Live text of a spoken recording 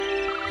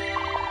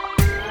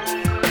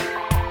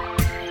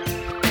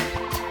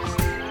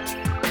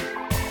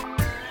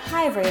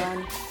Hi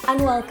everyone,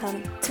 and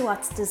welcome to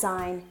What's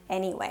Design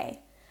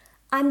Anyway.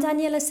 I'm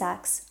Daniela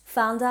Sachs,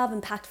 founder of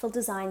Impactful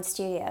Design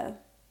Studio.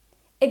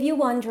 If you're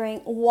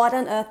wondering what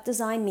on earth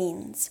design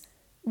means,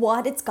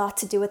 what it's got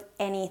to do with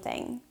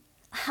anything,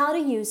 how to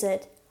use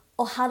it,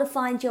 or how to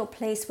find your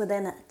place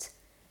within it,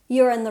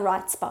 you're in the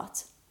right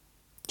spot.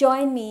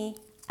 Join me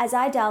as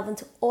I delve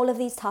into all of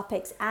these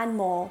topics and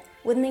more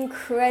with an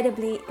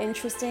incredibly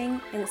interesting,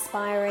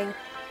 inspiring,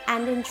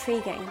 and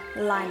intriguing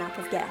lineup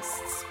of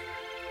guests.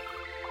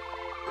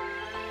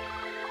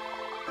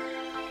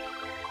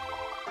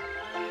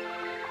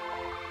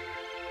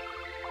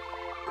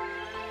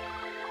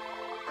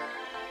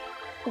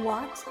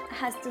 What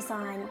has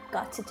design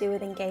got to do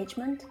with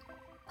engagement,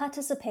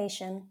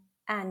 participation,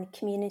 and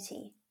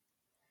community?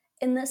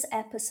 In this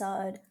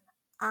episode,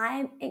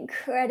 I'm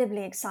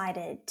incredibly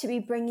excited to be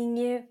bringing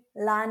you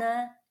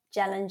Lana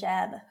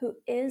Jelenjev, who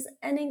is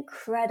an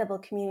incredible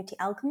community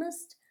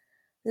alchemist,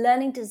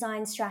 learning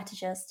design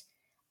strategist,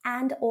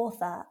 and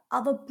author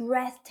of a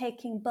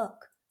breathtaking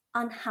book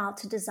on how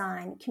to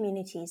design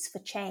communities for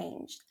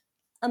change,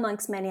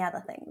 amongst many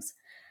other things.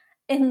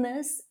 In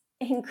this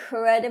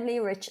incredibly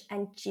rich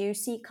and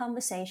juicy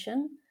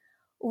conversation,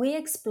 we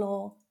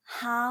explore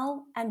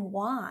how and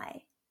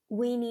why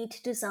we need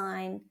to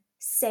design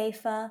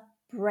safer,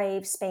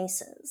 brave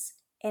spaces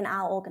in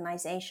our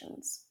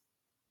organizations.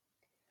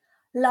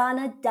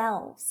 Lana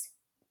delves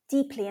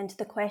deeply into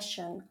the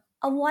question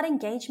of what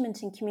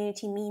engagement in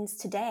community means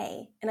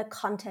today in a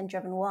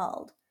content-driven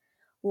world,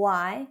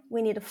 why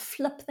we need to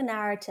flip the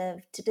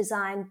narrative to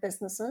design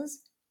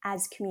businesses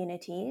as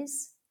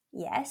communities,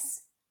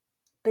 yes,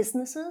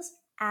 businesses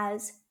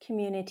as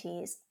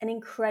communities, an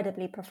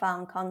incredibly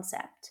profound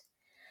concept.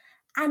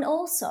 And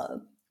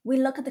also, we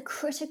look at the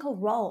critical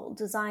role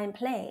design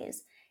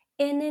plays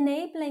in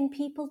enabling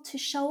people to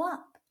show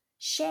up,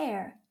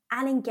 share,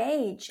 and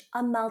engage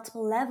on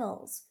multiple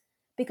levels.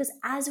 Because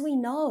as we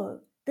know,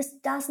 this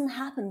doesn't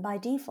happen by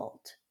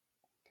default.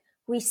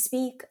 We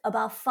speak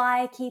about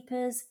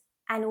firekeepers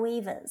and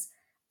weavers,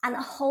 and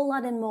a whole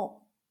lot and more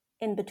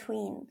in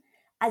between,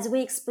 as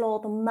we explore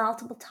the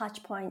multiple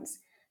touch points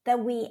that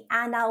we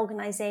and our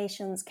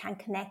organizations can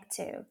connect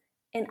to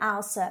in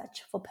our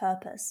search for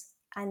purpose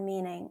and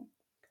meaning.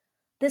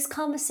 This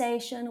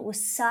conversation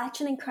was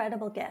such an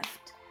incredible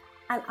gift,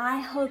 and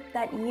I hope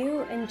that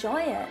you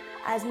enjoy it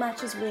as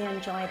much as we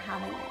enjoyed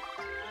having it.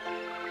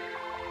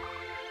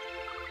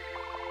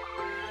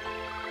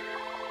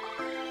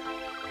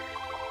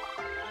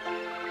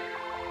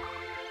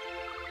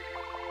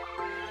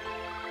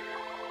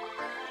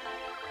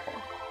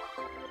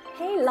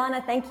 Hey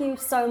Lana, thank you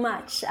so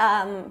much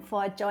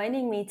for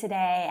joining me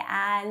today.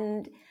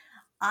 And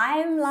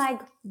I'm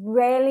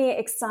really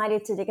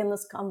excited to dig in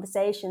this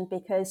conversation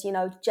because,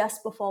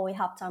 just before we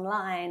hopped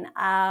online,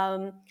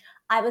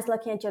 I was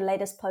looking at your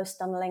latest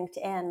post on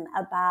LinkedIn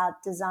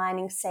about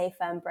designing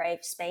safer and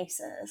brave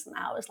spaces. And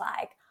I was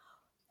like,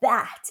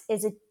 that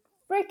is a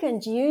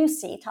freaking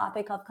juicy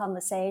topic of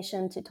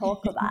conversation to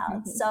talk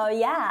about. So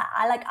yeah,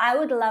 I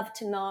would love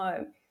to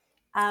know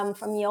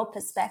from your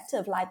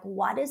perspective,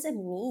 what does it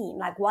mean?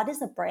 What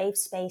does a brave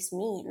space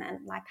mean? And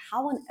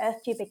how on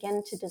earth do you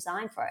begin to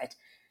design for it?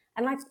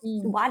 And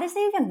why does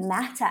it even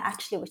matter,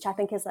 actually, which I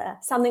think is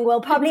something we'll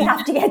probably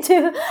have to get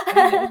to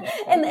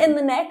in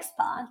the next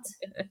part.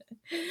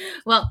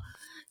 Well,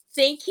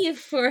 thank you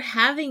for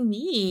having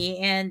me.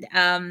 And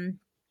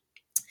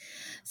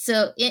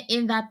so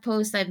in that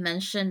post, I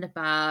mentioned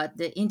about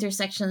the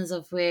intersections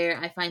of where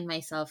I find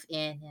myself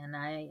in, and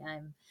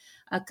I'm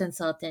a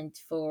consultant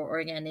for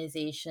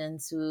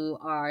organizations who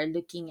are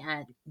looking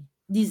at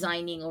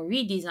designing or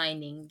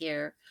redesigning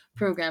their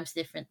programs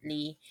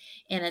differently,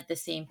 and at the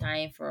same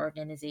time for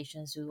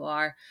organizations who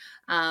are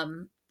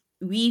um,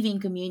 weaving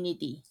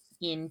community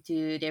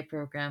into their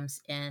programs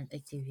and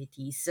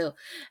activities. So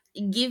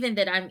given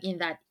that I'm in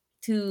that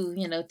two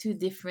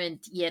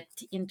different yet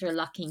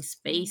interlocking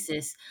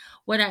spaces,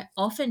 what I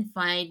often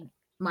find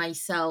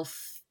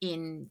myself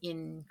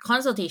in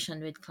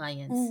consultation with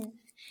clients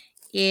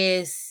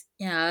is,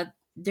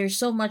 there's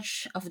so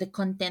much of the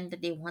content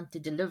that they want to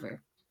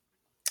deliver,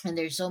 and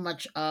there's so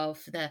much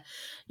of the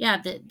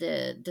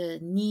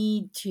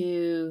need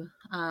to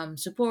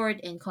support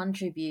and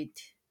contribute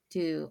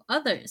to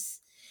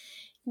others,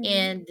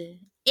 and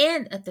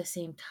at the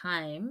same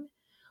time,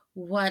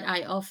 what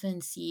I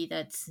often see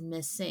that's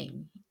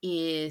missing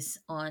is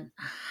on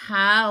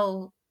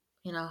how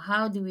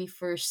do we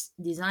first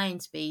design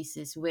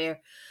spaces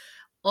where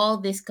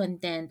all this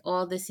content,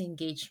 all this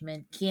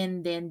engagement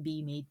can then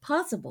be made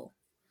possible.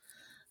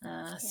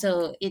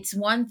 So it's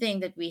one thing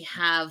that we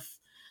have,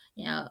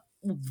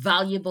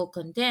 valuable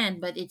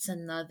content, but it's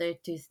another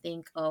to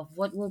think of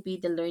what will be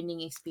the learning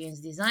experience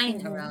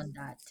design around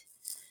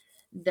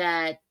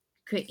that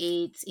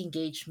creates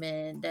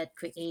engagement, that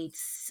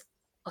creates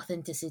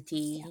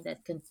authenticity,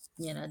 that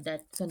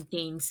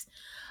contains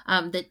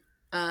that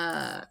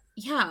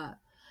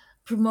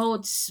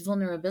promotes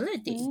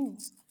vulnerability.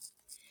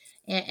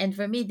 And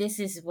for me, this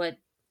is what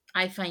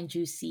I find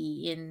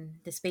juicy in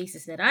the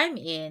spaces that I'm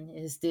in,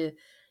 is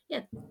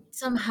yeah,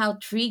 somehow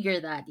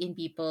trigger that in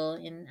people,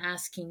 in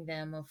asking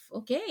them of,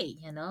 okay,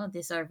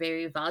 these are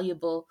very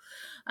valuable,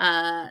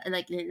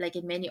 like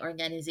in many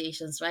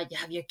organizations, right? You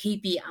have your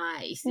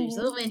KPIs. There's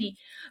so Mm-hmm. many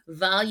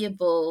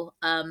valuable,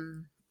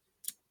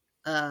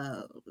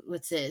 uh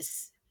what's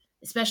this,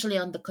 especially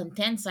on the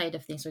content side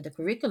of things or the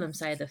curriculum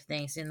side of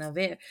things,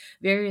 very,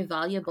 very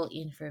valuable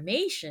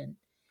information.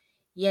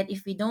 Yet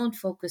if we don't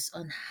focus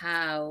on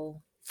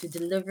how to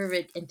deliver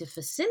it and to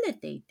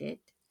facilitate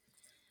it,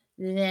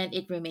 then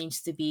it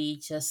remains to be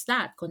just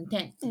that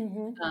content.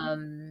 Mm-hmm.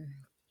 um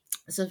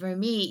so for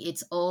me,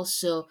 it's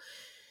also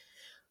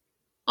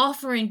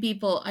offering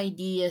people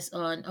ideas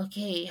on,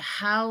 okay,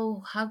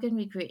 how can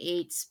we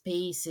create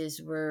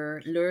spaces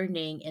where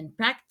learning and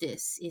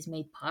practice is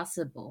made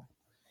possible.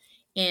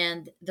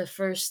 And the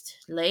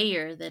first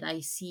layer that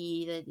I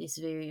see that is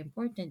very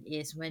important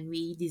is when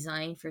we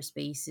design for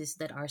spaces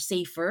that are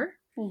safer,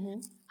 Mm-hmm.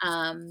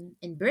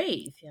 and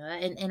brave. Yeah?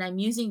 And I'm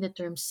using the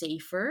term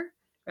safer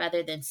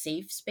rather than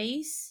safe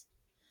space,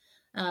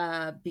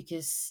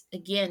 because,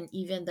 again,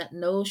 even that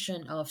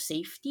notion of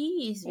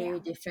safety is Yeah. very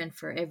different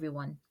for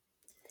everyone.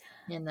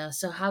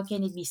 So how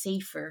can it be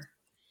safer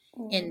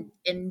Mm-hmm.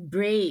 and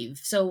brave?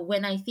 So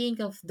when I think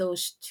of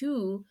those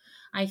two,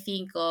 I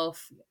think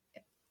of,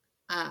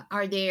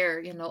 are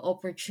there,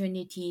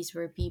 opportunities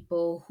where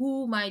people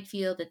who might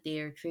feel that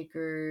they're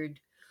triggered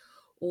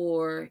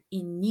or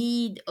in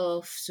need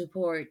of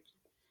support,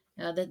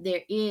 that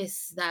there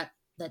is that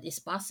is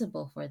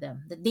possible for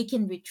them, that they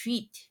can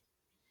retreat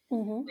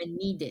Mm-hmm. when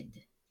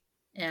needed.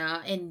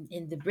 And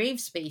in the brave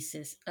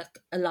spaces,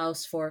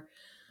 allows for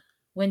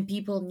when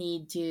people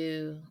need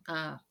to,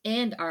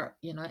 and are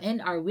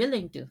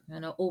willing to,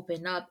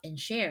 open up and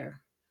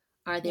share.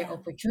 Are there Yeah.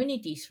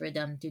 opportunities for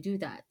them to do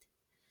that?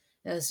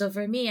 So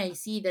for me, I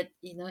see that,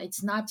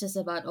 it's not just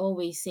about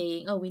always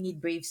saying, oh, we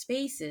need brave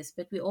spaces,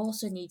 but we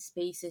also need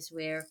spaces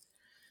where,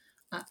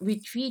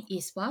 retreat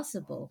is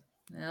possible,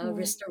 Mm.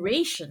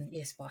 restoration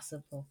is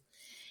possible.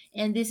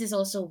 And this is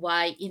also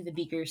why, in the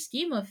bigger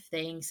scheme of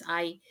things,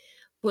 I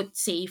put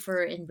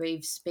safer and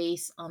brave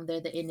space under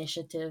the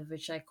initiative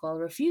which I call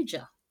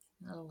Refugia.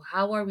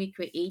 How are we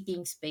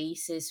creating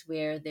spaces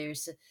where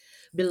there's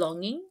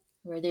belonging,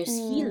 where there's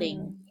healing,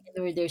 Mm.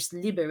 and where there's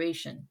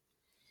liberation?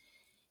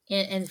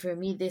 And for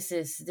me, this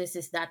is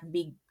that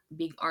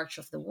big arch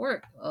of the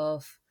work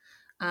of,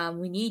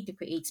 we need to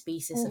create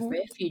spaces of Mm-hmm.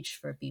 refuge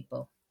for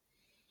people.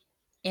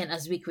 And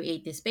as we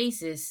create these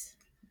spaces,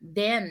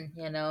 then,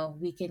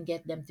 we can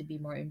get them to be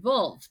more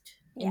involved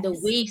in the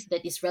Yes. ways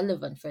that is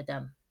relevant for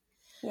them.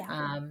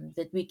 Yeah.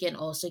 That we can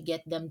also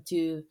get them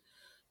to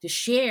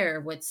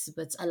share what's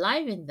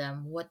alive in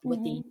them, what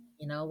they,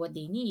 Mm-hmm. what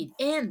they need.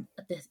 And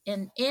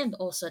and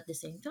also at the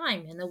same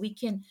time,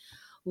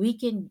 we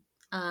can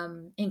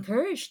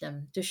encourage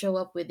them to show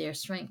up with their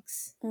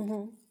strengths.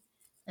 Mm-hmm.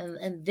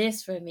 And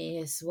this for me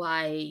is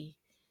why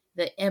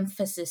the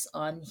emphasis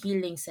on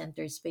healing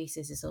centered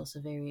spaces is also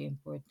very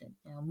important.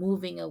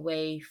 Moving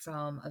away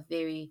from a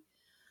very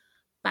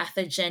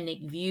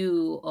pathogenic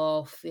view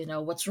of,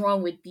 what's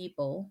wrong with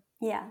people,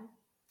 Yeah.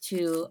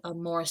 to a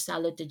more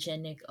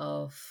salutogenic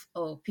of,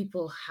 oh,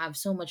 people have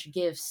so much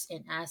gifts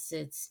and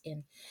assets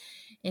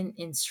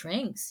and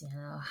strengths.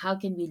 How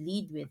can we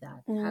lead with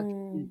that? How can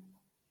we Mm.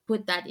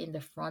 put that in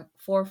the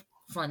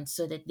forefront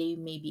so that they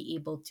may be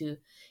able to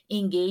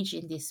engage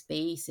in these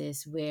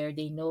spaces where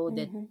they know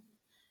that Mm-hmm.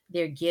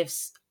 their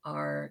gifts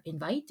are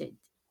invited.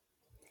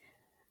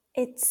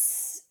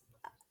 It's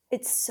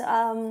it's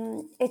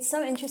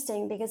so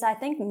interesting because I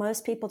think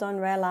most people don't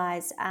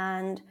realize,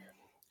 and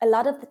a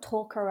lot of the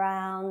talk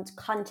around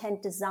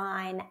content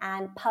design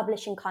and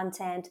publishing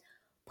content,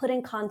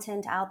 putting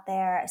content out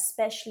there,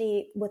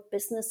 especially with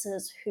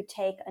businesses who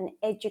take an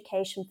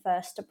education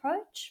first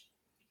approach,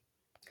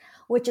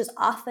 which is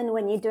often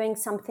when you're doing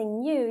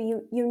something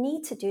new, you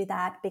need to do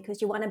that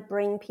because you want to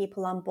bring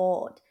people on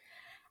board.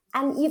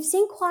 And you've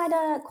seen quite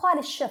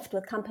a shift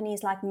with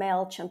companies like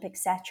MailChimp,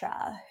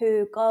 etc.,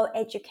 who go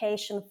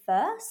education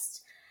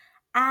first.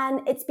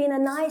 And it's been a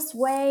nice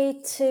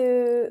way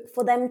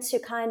for them to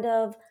kind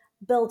of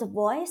build a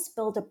voice,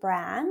 build a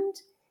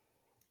brand.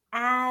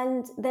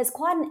 And there's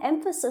quite an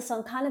emphasis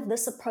on kind of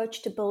this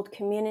approach to build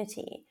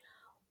community.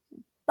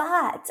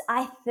 But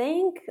I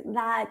think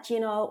that,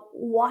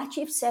 what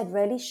you've said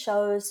really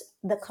shows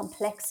the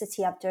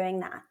complexity of doing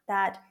that,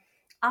 that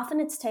often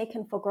it's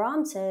taken for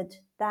granted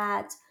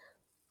that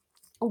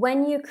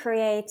when you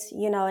create,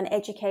 an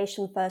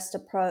education first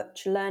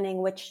approach,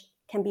 learning, which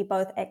can be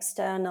both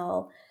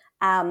external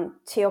to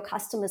your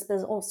customers,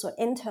 but also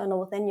internal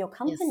within your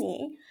Yes.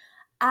 company,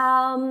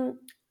 um,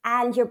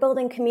 and you're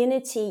building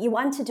community, you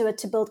want to do it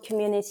to build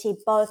community,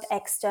 both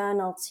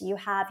external. So you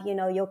have,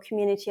 your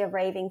community of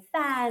raving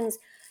fans,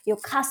 your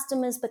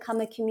customers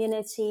become a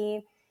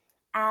community.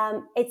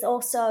 It's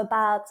also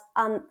about,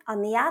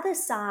 on the other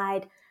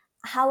side,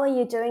 how are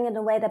you doing it in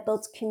a way that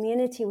builds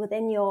community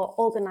within your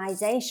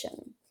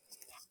organization?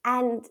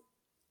 And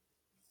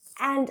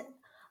and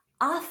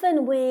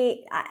often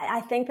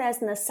I think there's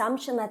an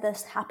assumption that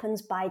this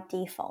happens by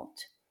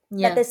default. that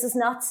Yeah. this is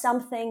not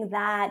something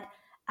that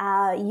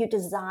you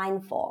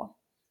design for.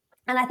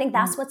 And I think Mm.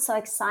 that's what's so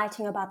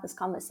exciting about this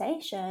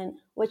conversation,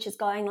 which is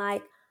going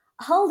like,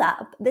 hold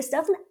up, this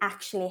doesn't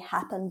actually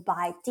happen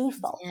by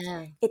default.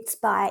 Yeah. It's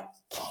by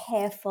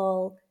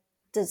careful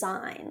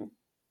design.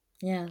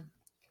 Yeah.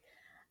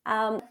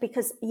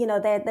 Because,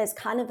 there's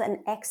kind of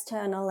an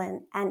external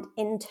and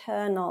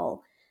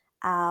internal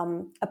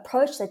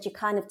approach that you're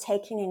kind of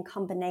taking in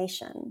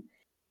combination.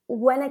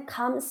 When it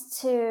comes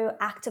to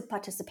active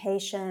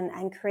participation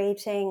and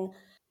creating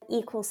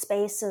equal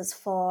spaces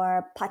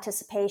for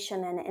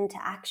participation and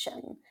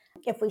interaction,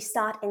 if we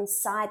start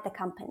inside the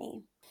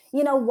company,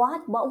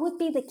 what would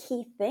be the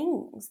key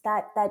things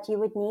that you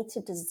would need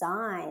to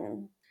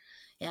design?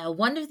 Yeah.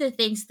 One of the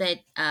things that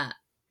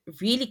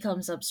really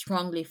comes up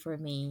strongly for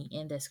me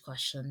in this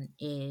question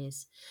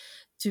is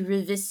to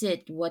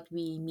revisit what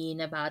we mean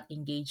about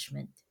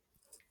engagement.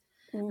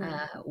 Mm,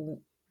 Uh,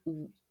 w-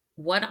 w-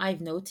 what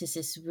I've noticed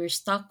is we're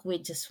stuck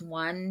with just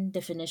one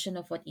definition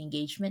of what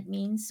engagement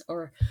means,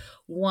 or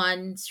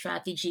one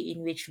strategy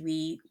in which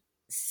we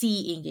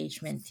see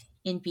engagement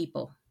in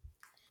people.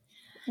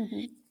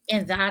 mhm,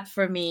 And that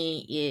for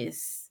me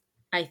is,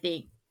 I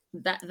think,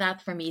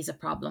 that for me is a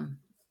problem,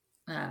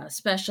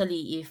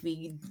 especially if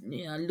we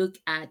look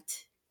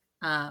at,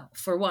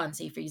 for one,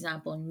 say for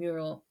example,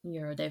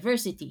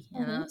 neurodiversity.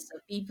 mhm. So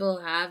people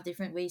have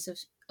different ways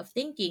of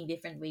thinking,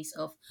 different ways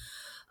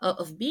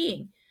of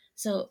being.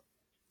 So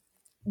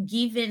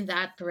given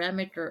that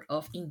parameter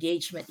of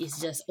engagement is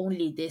just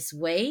only this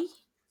way,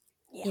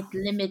 Yeah. it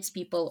limits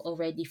people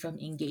already from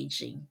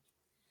engaging.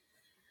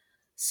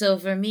 So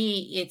for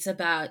me, it's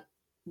about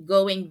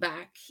going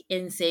back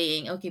and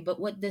saying, okay, but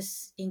what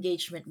does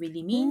engagement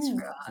really means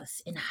for Mm,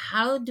 us, and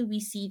how do we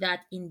see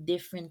that in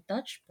different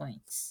touch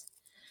points,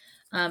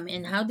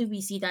 and how do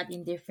we see that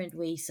in different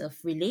ways of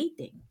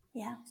relating.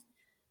 yeah.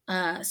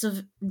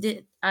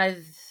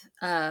 I've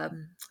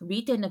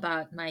written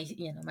about my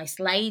my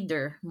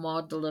slider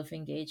model of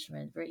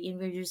engagement, wherein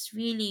we're just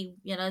really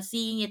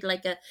seeing it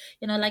like a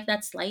like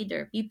that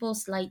slider. People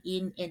slide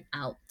in and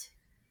out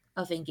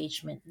of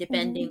engagement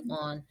depending Mhm.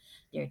 on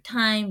their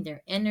time,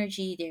 their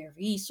energy, their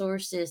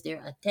resources,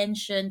 their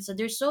attention. So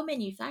there's so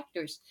many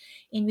factors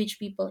in which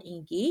people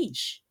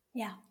engage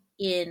Yeah.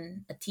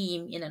 in a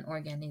team, in an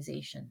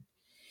organization.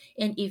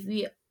 And if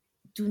we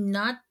do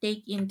not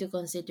take into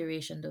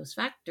consideration those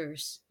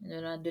factors,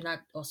 do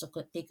not also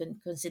take in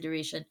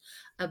consideration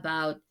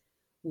about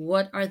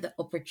what are the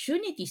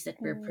opportunities that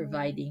we're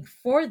providing Mm,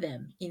 for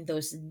them in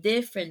those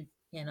different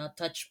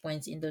touch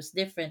points, in those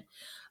different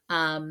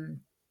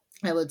um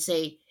I would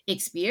say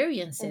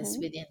experiences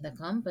mhm. within the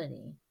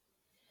company,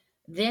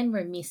 then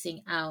we're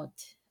missing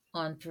out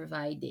on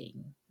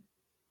providing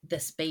the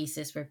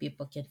spaces where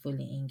people can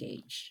fully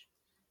engage,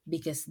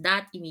 because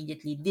that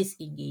immediately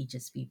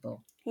disengages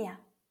people. Yeah.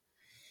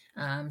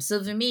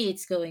 So for me,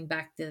 it's going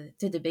back to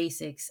the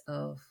basics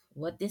of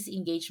what does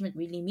engagement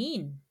really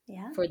mean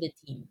Yeah. for the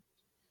team,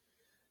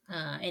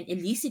 and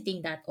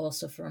eliciting that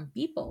also from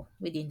people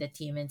within the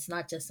team. And it's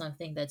not just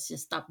something that's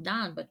just top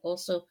down, but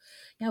also,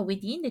 yeah,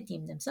 within the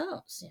team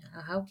themselves.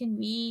 Yeah, how can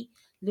we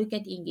look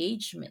at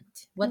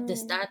engagement? What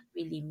does Mm, that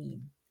really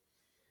mean?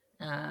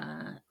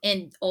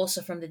 And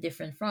also from the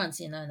different fronts,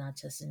 not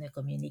just in the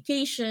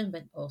communication,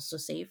 but also,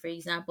 say, for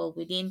example,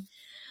 within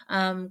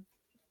um,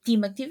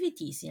 team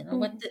activities.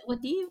 mm,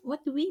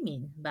 What do we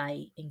mean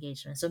by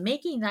engagement? So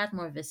making that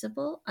more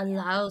visible yeah.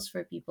 allows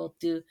for people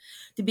to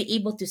be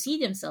able to see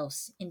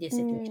themselves in this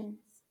situation. Mm.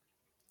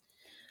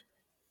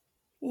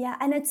 Yeah,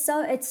 and it's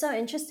so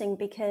interesting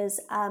because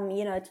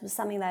it was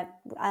something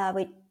that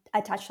we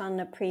I touched on in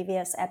a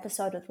previous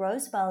episode with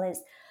Rosebell,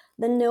 is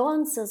the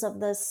nuances of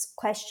this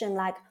question,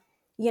 like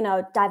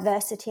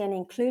diversity and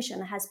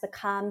inclusion has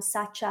become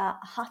such a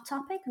hot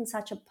topic and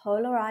such a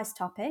polarized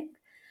topic,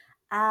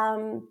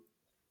 um,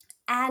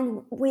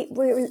 and we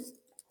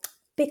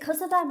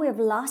because of that, we've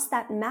lost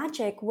that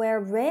magic where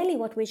really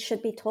what we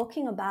should be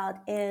talking about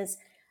is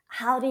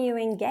how do you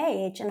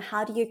engage and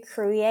how do you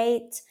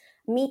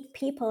meet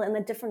people in the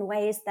different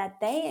ways that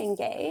they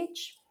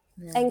engage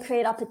Yeah. and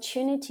create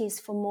opportunities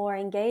for more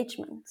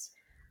engagement.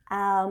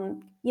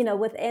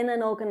 Within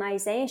an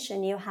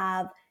organization, you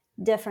have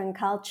different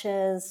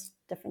cultures,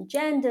 different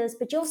genders,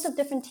 but you also have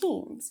different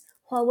teams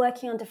who are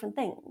working on different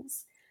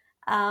things.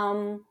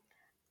 Um,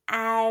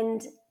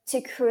 and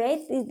to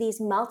create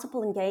these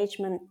multiple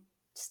engagement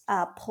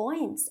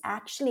points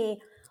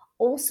actually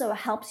also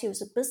helps you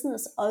as a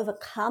business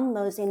overcome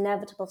those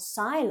inevitable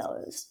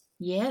silos,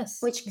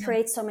 Yes. which Yeah.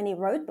 create so many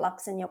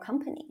roadblocks in your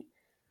company.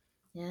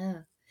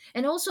 Yeah.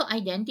 And also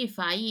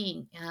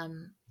identifying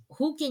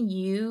who can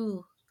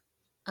you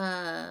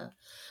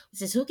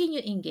who can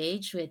you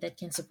engage with that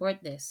can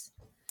support this.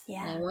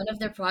 Yeah. And one of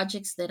the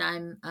projects that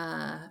I'm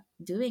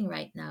doing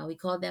right now, we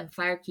call them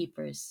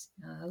firekeepers.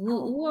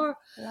 Oh,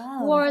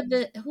 love.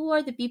 Who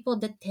are the people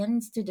that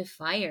tends to the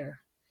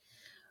fire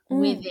Mm,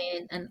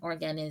 within an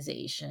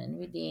organization,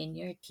 within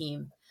your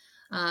team?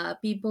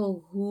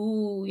 people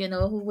who,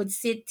 who would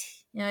sit,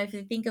 if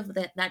you think of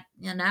that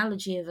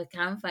analogy of a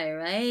campfire,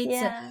 right? So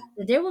Yeah.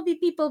 there will be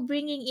people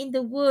bringing in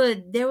the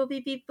wood, there will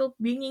be people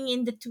bringing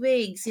in the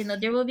twigs,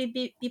 there will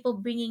be people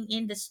bringing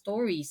in the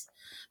stories,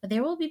 but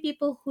there will be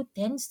people who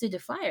tends to the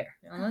fire.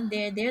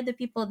 They're the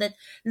people that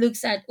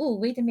looks at, oh,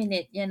 wait a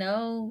minute,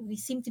 we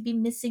seem to be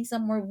missing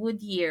some more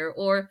wood here,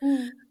 or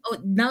Mm, oh,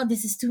 now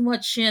this is too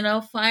much,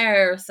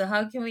 fire, so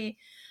how can we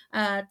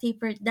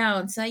taper it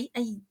down? So I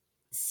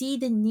see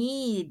the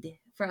need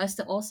for us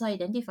to also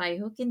identify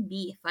who can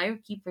be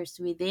firekeepers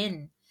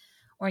within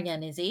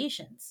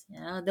organizations,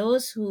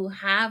 those who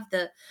have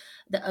the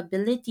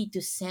ability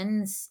to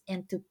sense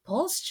and to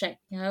pulse check,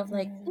 of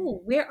like, mm,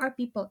 oh, where are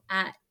people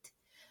at,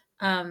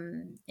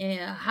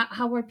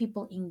 how are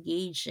people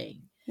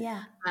engaging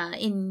yeah.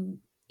 in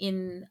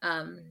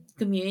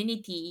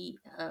community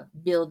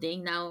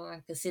building, now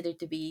considered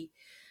to be,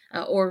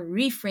 or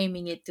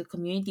reframing it to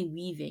community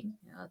weaving,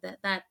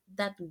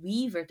 that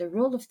weaver, the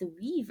role of the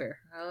weaver,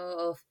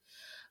 of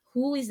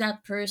who is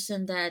that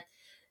person that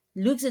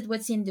looks at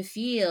what's in the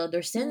field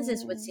or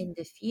senses what's Mm, in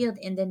the field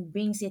and then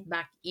brings it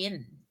back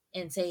in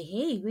and say,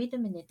 hey, wait a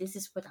minute, this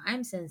is what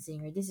I'm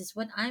sensing, or this is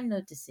what I'm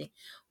noticing,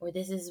 or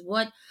this is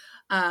what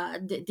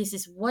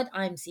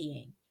I'm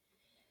seeing.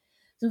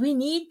 So we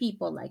need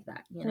people like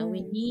that. We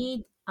mm,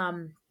 need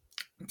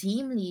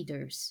team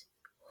leaders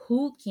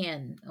who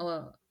can,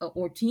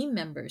 or team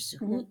members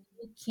mhm, who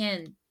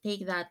can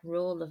take that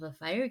role of a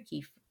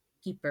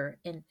keeper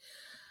and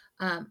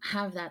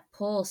have that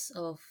pulse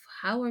of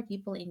how are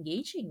people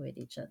engaging with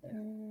each other.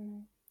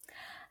 mm.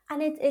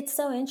 And it's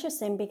so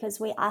interesting because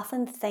we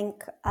often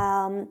think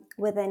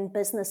within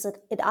business,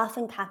 it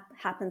often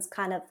happens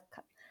kind of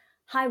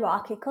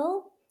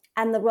hierarchical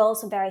and the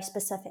roles are very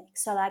specific.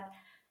 So, like,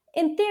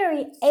 in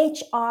theory,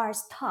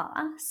 HR's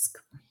task,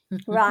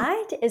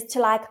 right, is to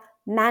like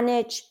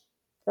manage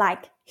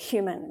like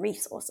human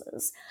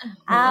resources.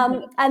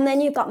 And then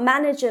you've got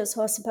managers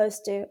who are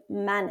supposed to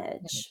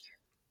manage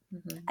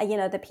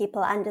Mhm. the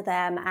people under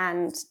them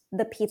and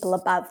the people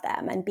above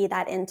them and be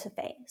that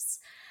interface.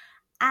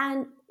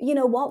 And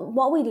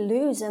what we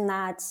lose in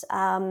that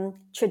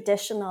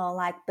traditional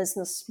like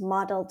business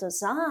model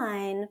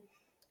design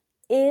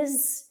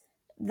is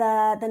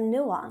the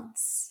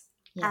nuance.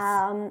 Yes.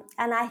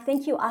 And I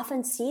think you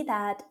often see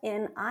that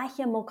I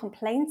hear more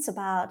complaints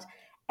about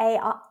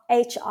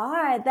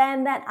HR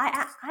than that.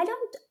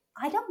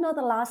 I don't know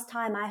the last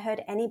time I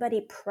heard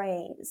anybody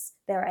praise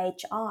their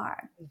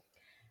HR.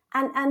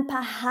 And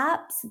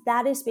perhaps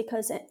that is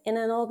because in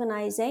an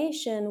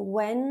organization,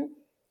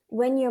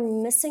 when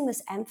you're missing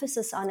this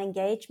emphasis on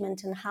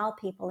engagement and how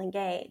people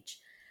engage,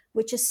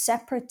 which is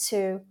separate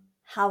to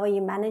how are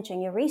you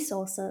managing your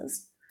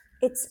resources,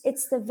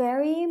 it's the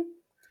very,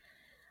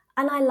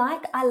 and I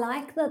like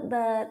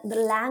the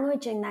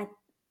languaging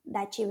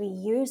that you were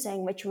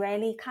using, which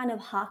really kind of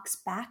harks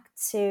back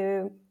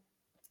to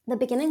the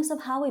beginnings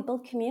of how we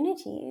build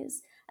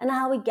communities and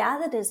how we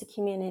gathered as a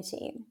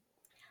community.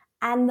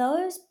 And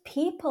those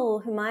people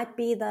who might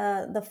be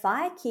the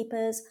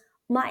firekeepers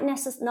might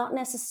not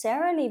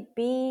necessarily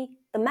be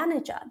the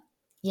manager.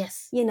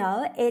 Yes.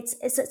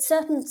 It's a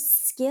certain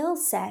skill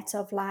set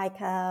of like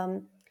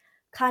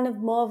kind of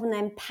more of an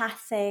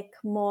empathic,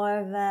 more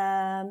of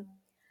a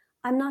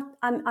I'm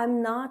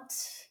not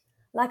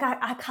like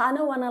I kind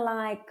of want to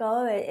like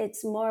go.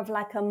 It's more of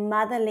like a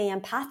motherly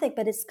empathic,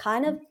 but it's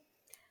kind of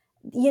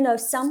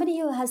somebody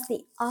who has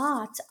the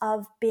art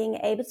of being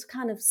able to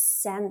kind of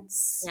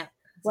sense Yeah.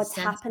 It's a what's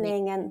sense make.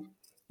 happening, and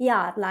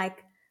yeah,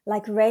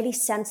 like really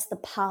sense the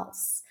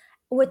pulse,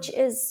 which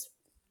is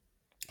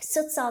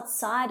sits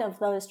outside of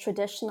those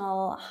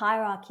traditional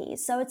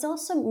hierarchies. So it's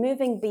also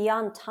moving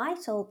beyond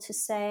title to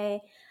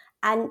say,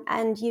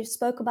 and you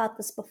spoke about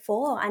this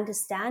before,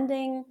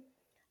 understanding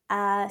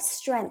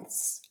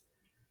strengths,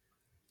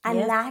 and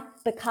Yes.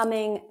 that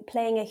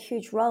playing a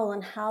huge role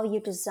in how you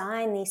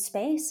design these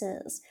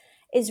spaces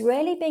is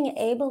really being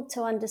able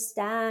to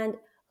understand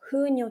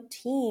who in your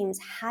teams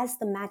has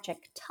the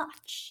magic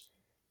touch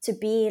to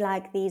be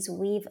like these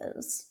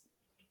weavers.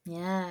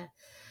 Yeah.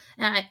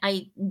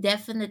 I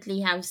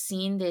definitely have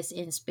seen this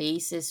in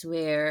spaces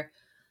where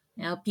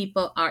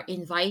people are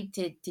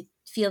invited to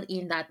fill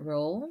in that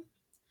role.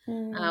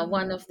 Mm,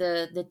 One of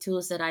the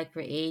tools that I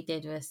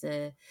created was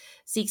the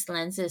six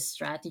lenses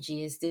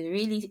strategy, is to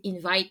really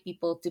invite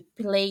people to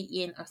play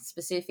in a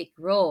specific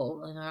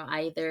role,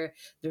 either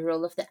the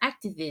role of the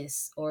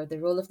activist or the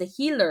role of the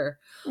healer,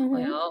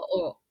 mm-hmm,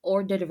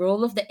 or the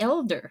role of the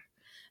elder.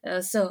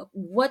 So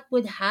what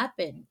would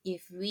happen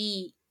if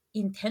we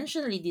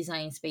intentionally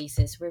design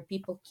spaces where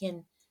people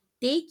can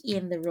take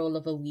in the role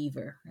of a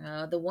weaver,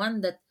 the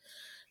one that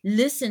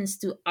listens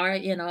to our,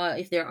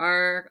 if there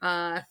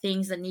are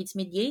things that needs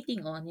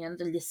mediating on,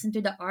 to listen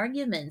to the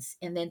arguments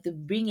and then to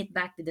bring it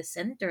back to the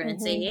center and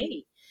say,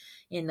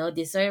 mm-hmm, hey,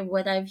 these are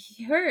what I've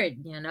heard,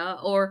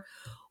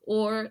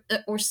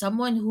 or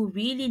someone who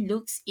really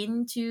looks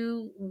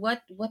into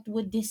what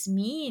would this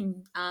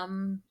mean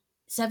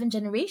 7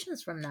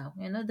 generations from now,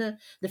 the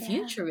yeah,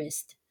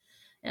 futurist.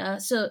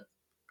 So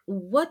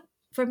what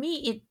for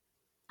me, it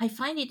I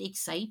find it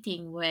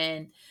exciting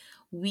when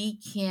we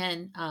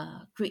can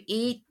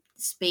create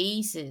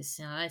spaces,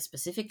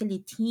 specifically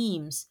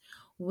teams,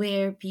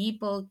 where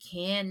people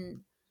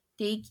can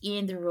take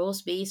in the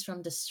roles based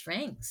from the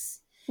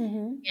strengths,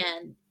 Mm-hmm.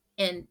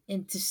 and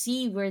and to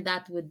see where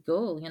that would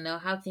go,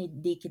 how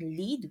they can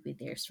lead with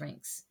their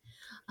strengths.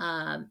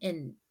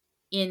 And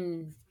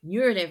in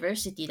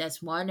neurodiversity,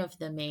 that's one of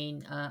the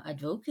main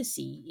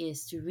advocacy,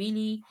 is to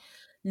really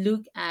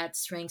look at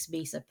strengths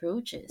based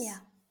Yeah.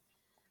 approaches.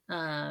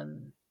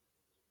 um,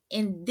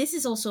 and this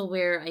is also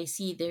where I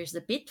see there's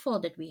the pitfall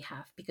that we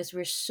have, because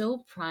we're so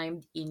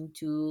primed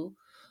into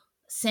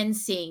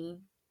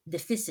sensing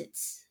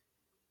deficits.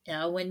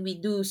 When we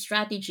do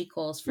strategy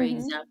calls, for Mm-hmm.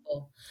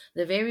 example,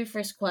 the very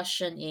first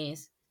question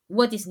is,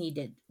 what is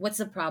needed? What's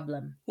the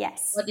problem?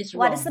 Yes. What is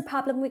What is the wrong?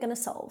 problem we're going to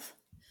solve?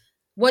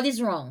 What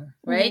is wrong?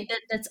 Right?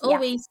 Mm-hmm. Yeah.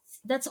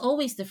 That's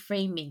always the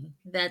framing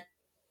that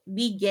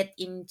we get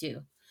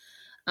into.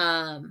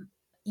 Um,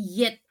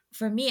 Yet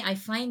for me, I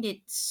find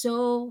it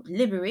so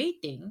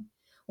liberating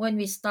when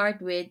we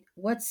start with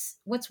what's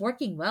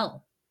working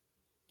well.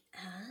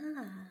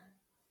 Ah,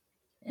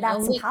 You know,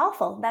 that's what,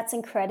 powerful. That's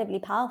incredibly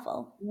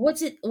powerful.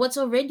 what's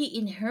already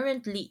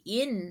inherently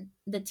in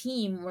the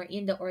team or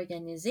in the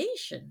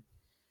organization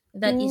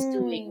that is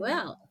doing Mm.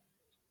 well,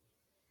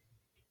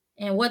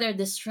 and what are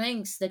the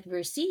strengths that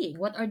we're seeing,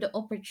 what are the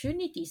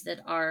opportunities that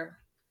are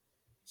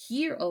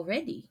here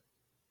already.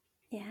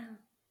 Yeah.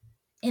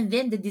 And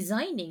then the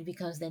designing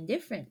becomes then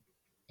different,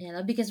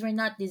 because we're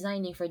not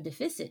designing for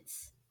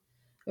deficits.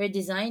 We're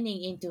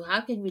designing into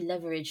how can we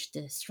leverage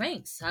the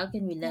strengths, how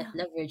can we Yeah.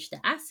 leverage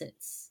the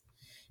assets.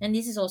 And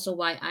this is also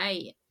why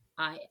I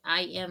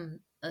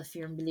am a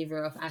firm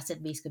believer of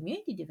asset-based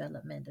community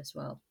development as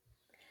well.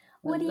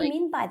 What do you Like,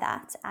 mean by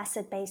that?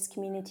 Asset-based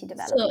community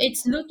so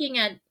it's development. looking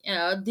at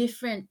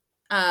different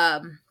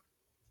um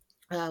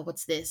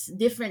what's this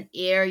different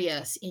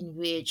areas in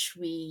which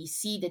we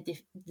see the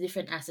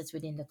different assets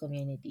within the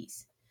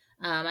communities.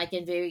 I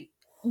can very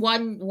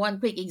one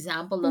quick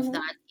example of Mm-hmm.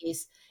 that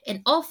is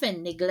an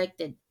often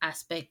neglected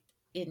aspect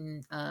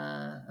in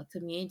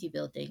community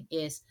building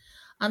is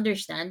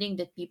understanding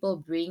that people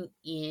bring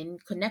in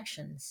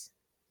connections.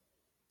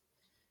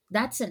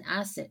 That's an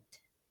asset.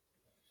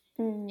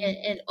 and,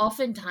 Mm. and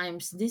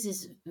oftentimes this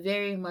is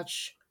very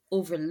much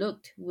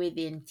overlooked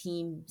within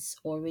teams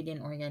or within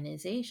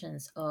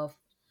organizations, of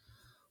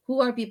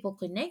who are people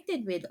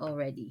connected with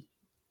already,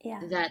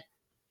 Yeah.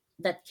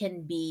 that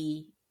can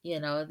be,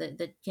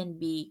 that can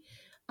be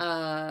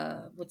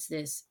what's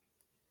this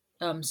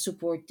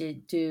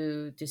supported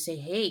to say,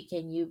 hey,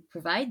 can you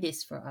provide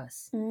this for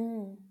us,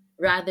 Mm.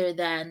 rather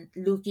than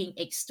looking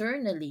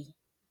externally,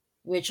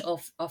 which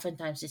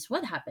oftentimes is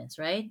what happens,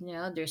 right?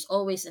 There's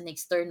always an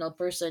external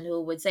person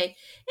who would say,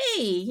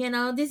 hey,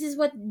 this is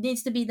what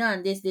needs to be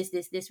done,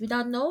 this,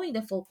 without knowing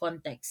the full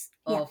context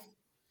Yeah. of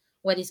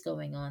what is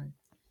going on.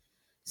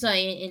 So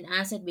in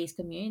asset-based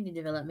community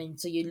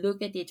development, so you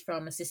look at it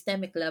from a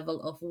systemic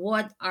level of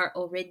what are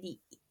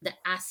already the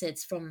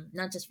assets, from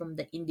not just from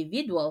the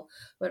individual,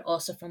 but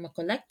also from a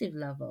collective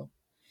level.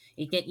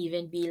 It can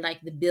even be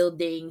like the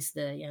buildings,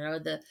 the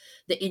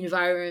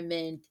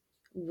environment.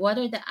 What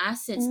are the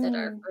assets that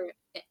Mm.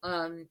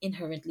 are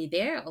inherently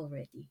there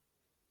already?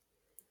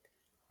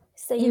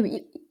 So And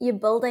you're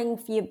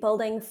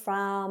building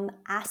from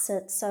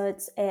assets. So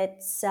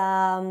it's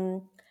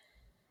an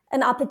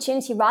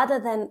opportunity rather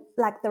than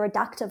like the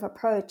reductive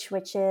approach,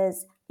 which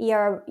is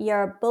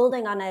you're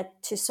building on it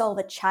to solve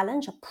a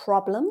challenge, a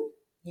problem.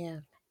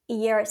 yeah,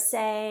 You're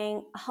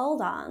saying,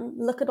 hold on,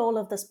 look at all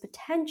of this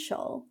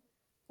potential.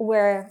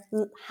 Where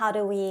how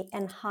do we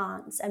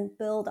enhance and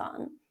build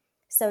on?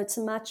 So it's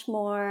much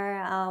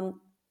more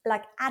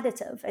like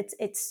additive.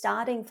 It's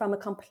starting from a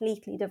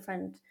completely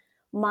different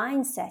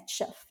mindset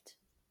shift.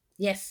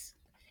 yes,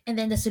 and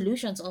then the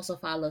solutions also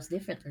follows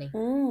differently,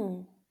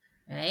 Mm,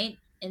 right?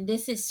 And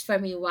this is for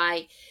me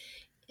why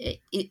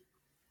it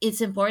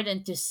it's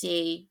important to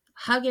say,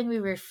 how can we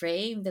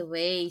reframe the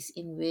ways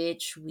in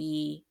which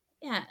we,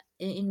 yeah,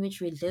 in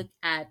which we look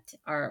at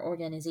our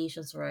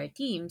organizations or our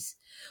teams,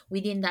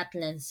 within that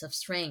lens of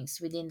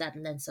strengths, within that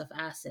lens of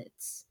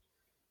assets.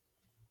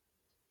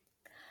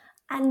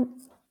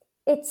 and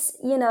it's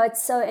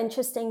so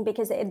interesting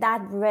because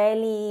that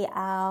really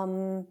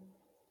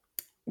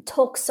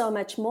talks so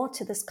much more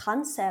to this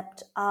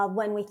concept of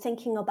when we're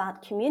thinking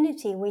about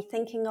community, we're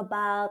thinking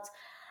about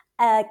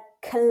a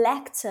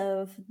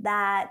collective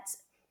that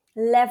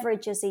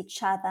leverages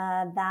each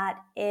other,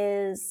 that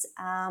is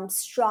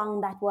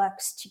strong, that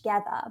works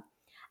together.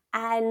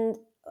 And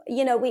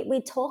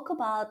we talk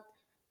about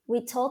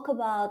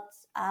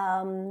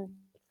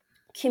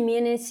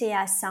community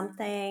as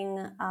something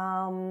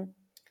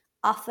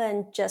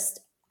often just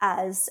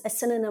as a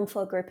synonym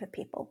for a group of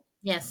people,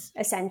 Yes.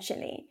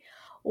 essentially.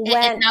 And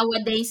When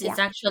nowadays it's Yeah.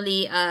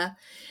 actually a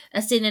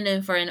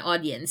synonym for an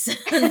audience.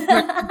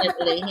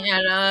 Unfortunately,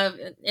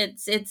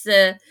 it's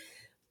a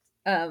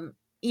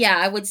yeah,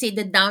 I would say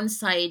the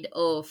downside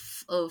of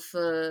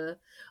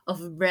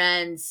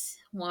brands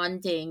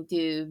wanting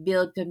to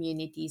build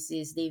communities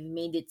is they've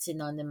made it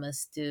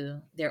synonymous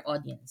to their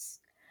audience.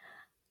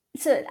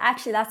 So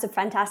actually, that's a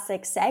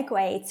fantastic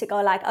segue to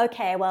go like,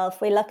 okay, well,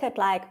 if we look at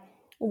like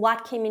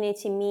what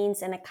community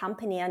means in a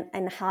company,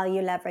 and how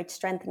you leverage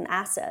strength and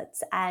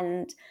assets,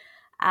 and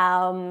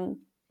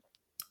um,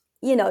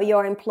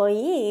 your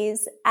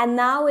employees, and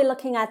now we're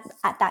looking at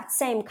that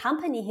same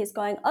company who's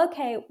going,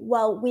 okay,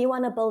 well, we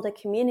want to build a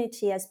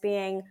community as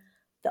being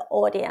the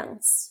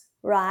audience,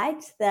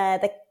 right?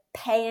 The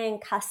paying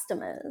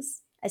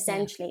customers, Yeah,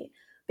 essentially,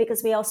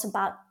 because we also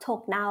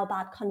talk now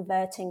about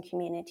converting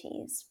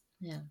communities,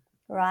 yeah,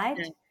 right?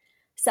 yeah,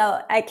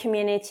 So a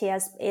community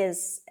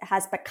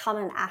has become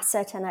an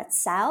asset in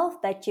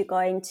itself that you're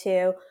going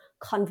to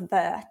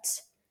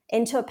convert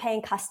into a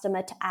paying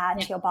customer to add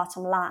yeah, to your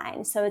bottom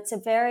line. So it's a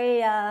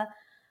very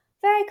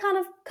kind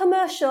of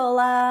commercial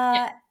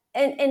yeah,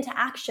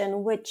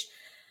 interaction, which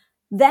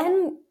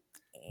then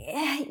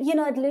it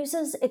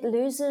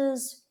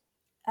loses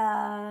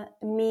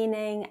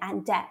meaning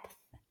and depth,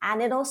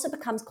 and it also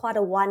becomes quite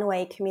a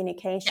one-way yeah,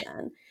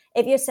 communication.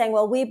 If you're saying,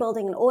 well, we're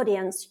building an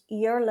audience,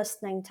 you're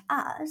listening to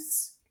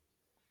us,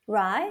 yeah.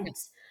 right?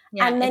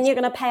 Yeah, And then it's you're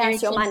going to pay very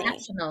us your money.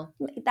 transactional.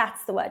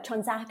 That's the word,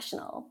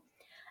 transactional.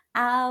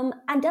 And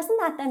doesn't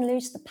that then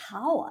lose the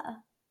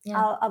power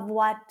Yeah, of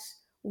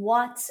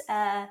what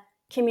a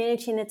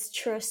community in its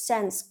truest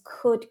sense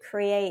could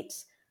create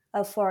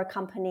for a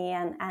company,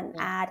 and yeah,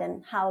 add,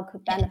 and how it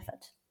could yeah.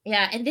 benefit?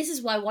 Yeah, and this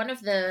is why one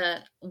of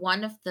the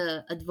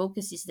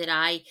advocacies that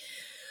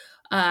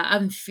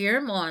I'm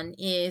firm on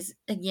is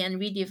again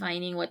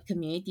redefining what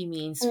community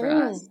means for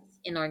us Mm,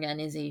 in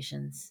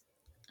organizations.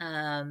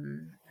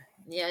 Um,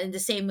 yeah, in the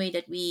same way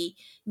that we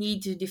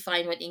need to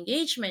define what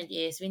engagement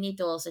is, we need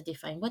to also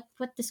define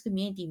what does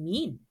community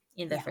mean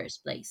in the yeah,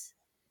 first place.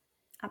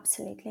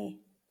 absolutely.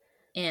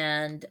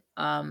 And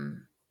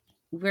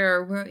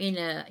we're in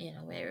a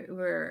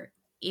we're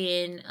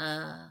in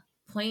a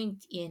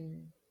point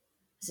in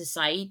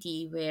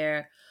society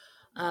where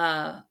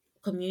uh,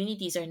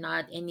 communities are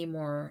not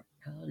anymore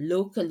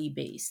locally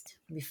based.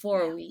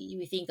 Before Yeah.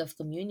 we think of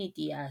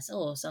community as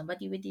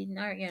somebody within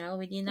our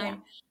within our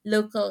Yeah.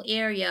 local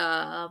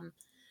area.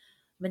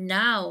 But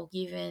now,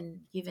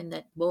 given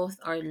that both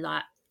our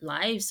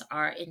lives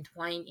are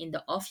entwined in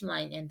the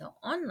offline and the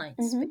online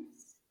Mm-hmm.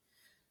 space,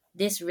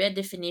 this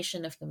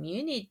redefinition of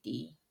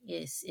community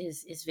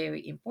is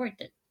very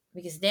important,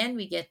 because then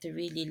we get to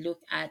really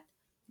look at,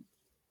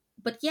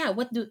 but yeah,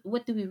 what do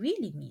we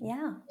really mean,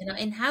 Yeah.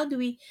 and how do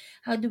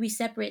we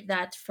separate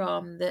that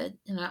from the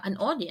an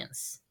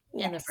audience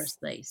in the Yes.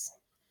 first place.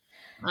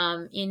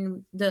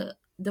 In the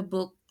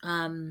book,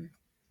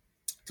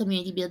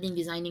 community building,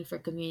 designing for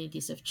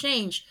communities of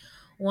change,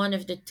 one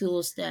of the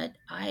tools that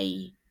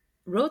I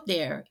wrote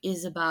there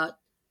is about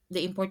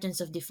the importance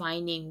of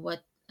defining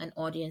what an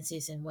audience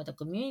is and what a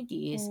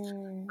community is,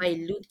 Mm, by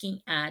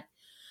looking at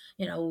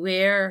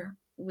where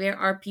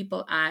are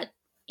people at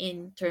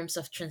in terms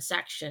of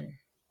transaction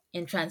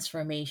and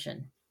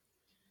transformation,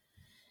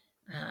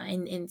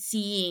 and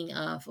seeing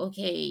of,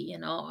 okay,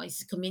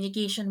 is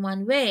communication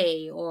one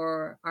way,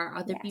 or are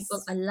other people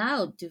yes.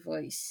 allowed to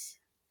voice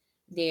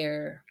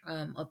their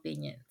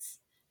opinions.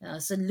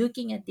 So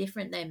looking at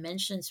different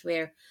dimensions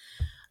where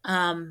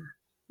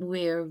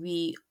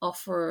we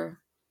offer,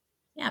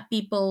 yeah,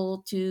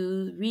 people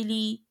to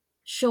really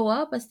show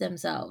up as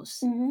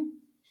themselves. Mm-hmm.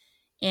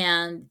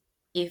 And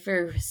if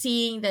we're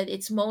seeing that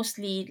it's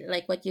mostly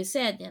like what you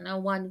said,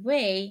 one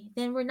way,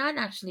 then we're not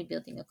actually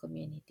building a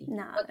community.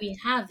 No. What we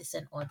have is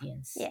an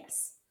audience.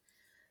 Yes.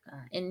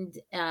 And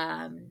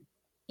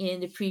in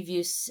the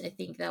previous, I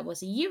think that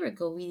was a year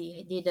ago,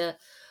 we did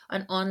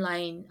an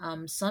online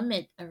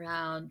summit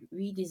around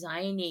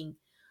redesigning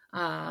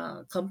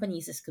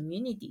companies as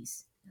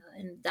communities.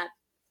 And that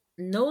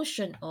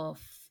notion of,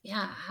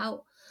 yeah,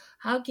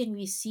 how can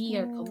we see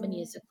our company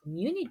Mm, as a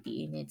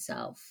community in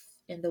itself,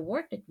 and the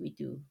work that we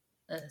do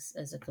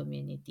as a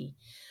community.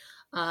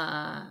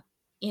 uh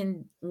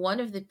in one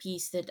of the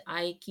piece that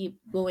I keep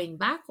going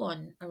back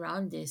on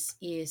around this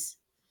is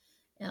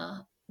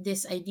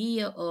this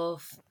idea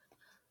of,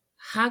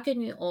 how can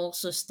we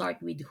also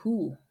start with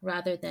who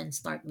rather than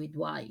start with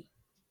why.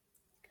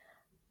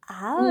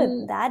 oh,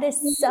 who that is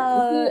who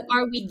so.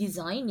 are we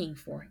designing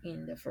for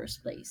in the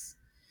first place?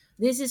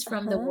 This is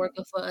from the Uh-huh. work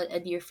of a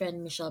dear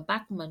friend, Michelle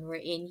Bachman,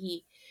 wherein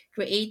he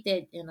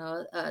created,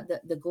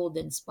 the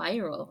golden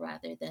spiral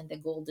rather than the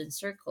golden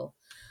circle.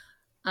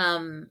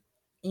 Um,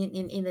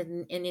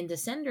 in the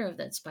center of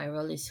that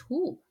spiral is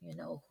who.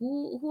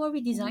 Who are we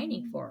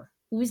designing Mm. for?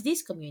 Who is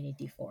this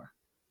community for?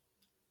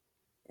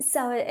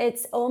 So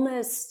it's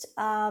almost,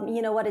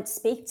 what it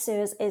speaks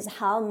to is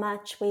how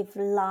much we've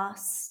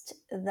lost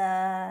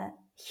the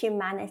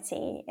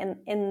humanity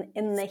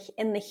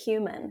in the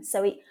human.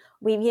 So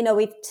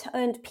we've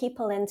turned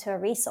people into a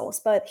resource,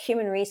 both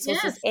human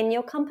resources Yes. in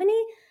your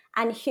company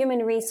and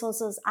human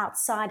resources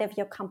outside of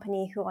your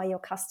company who are your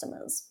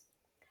customers.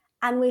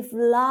 And we've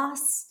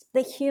lost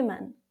the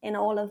human in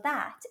all of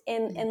that,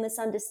 in Yeah. this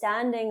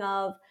understanding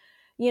of,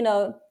 you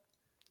know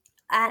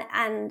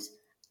and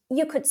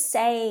you could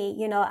say,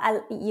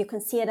 you can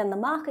see it in the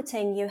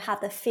marketing. You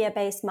have the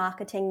fear-based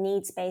marketing,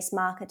 needs-based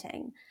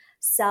marketing.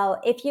 So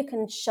if you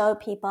can show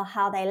people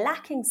how they're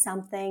lacking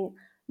something,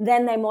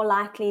 then they're more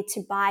likely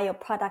to buy your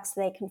products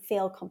so they can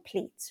feel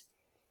complete.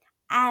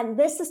 And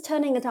this is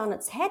turning it on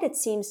its head, it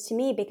seems to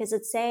me, because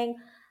it's saying,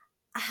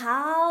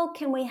 how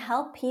can we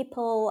help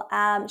people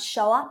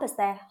show up as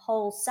their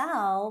whole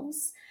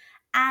selves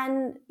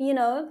and,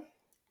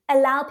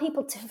 allow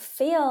people to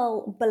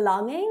feel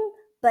belonging,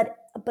 but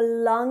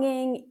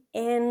belonging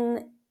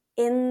in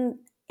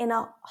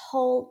a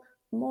whole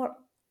more,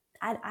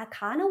 I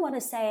kind of want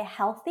to say,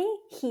 healthy,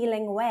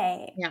 healing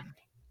way. Yeah.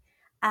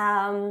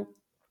 Um,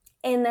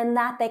 and then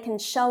that they can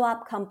show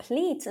up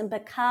complete and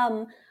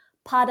become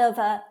part of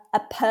a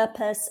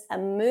purpose, a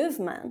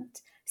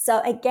movement.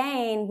 So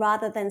again,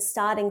 rather than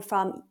starting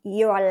from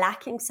you are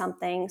lacking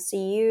something, so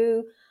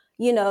you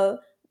know,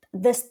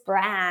 this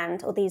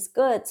brand or these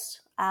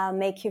goods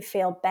make you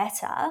feel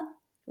better,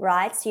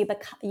 right? So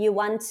you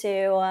want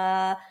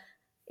to,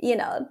 you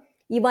know,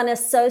 you want to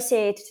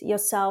associate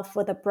yourself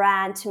with a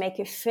brand to make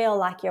you feel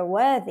like you're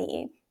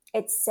worthy.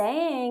 It's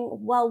saying,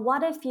 well,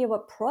 what if you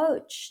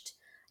approached,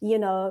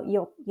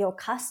 your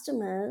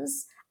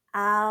customers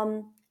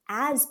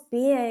as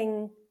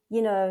being,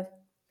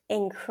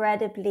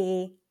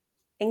 incredibly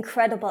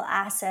incredible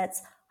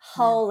assets, Yeah.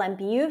 whole and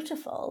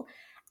beautiful.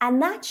 And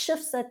that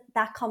shifts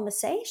that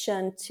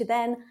conversation to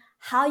then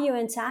how you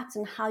interact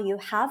and how you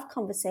have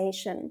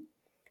conversation,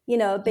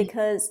 Yeah.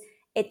 because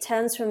it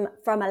turns from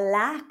a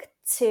lack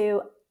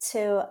to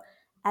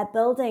a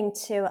building,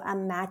 to a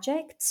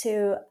magic,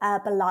 to a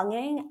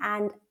belonging,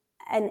 and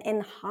an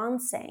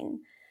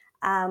enhancing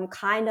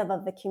kind of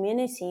the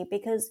community.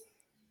 Because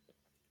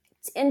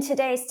in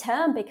today's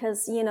term,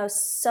 because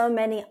so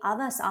many of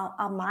us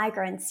are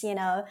migrants,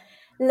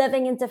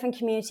 living in different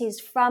communities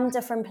from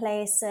different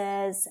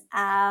places.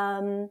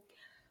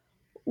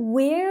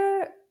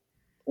 We're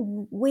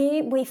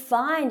we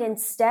find,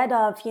 instead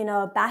of,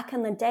 back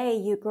in the day,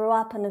 you grew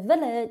up in a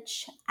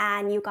village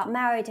and you got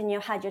married and you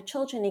had your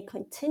children, you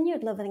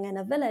continued living in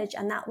a village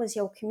and that was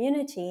your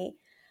community.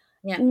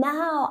 Yeah.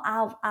 Now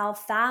our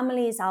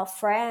families, our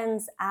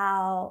friends,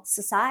 our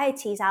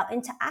societies, our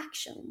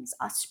interactions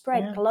are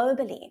spread Yeah.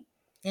 globally.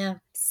 Yeah.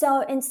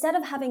 So instead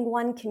of having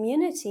one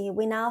community,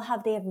 we now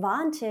have the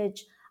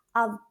advantage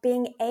of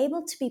being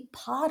able to be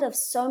part of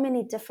so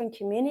many different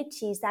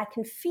communities that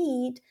can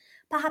feed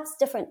perhaps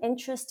different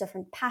interests,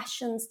 different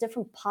passions,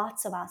 different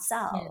parts of Yeah.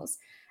 ourselves.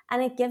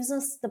 And it gives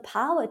us the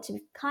power to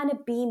kind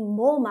of be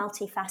more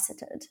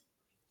multifaceted,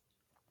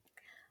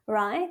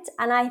 right?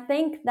 And I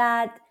think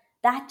that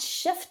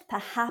shift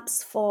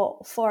perhaps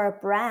for a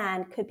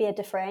brand could be a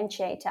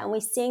differentiator. And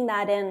we're seeing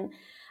that in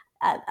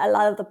a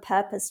lot of the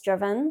purpose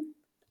driven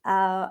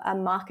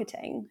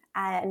marketing.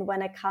 And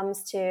when it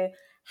comes to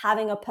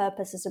having a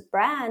purpose as a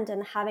brand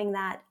and having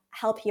that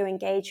help you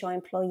engage your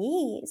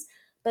employees,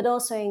 but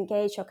also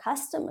engage your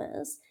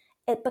customers,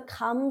 it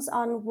becomes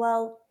on,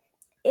 well,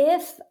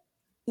 if,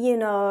 you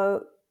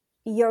know,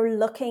 you're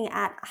looking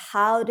at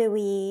how do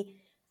we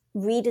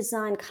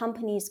redesign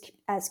companies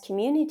as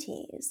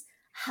communities,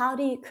 how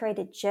do you create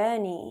a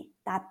journey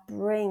that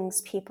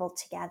brings people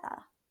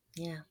together?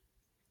 Yeah.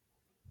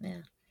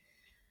 Yeah.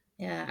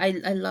 Yeah.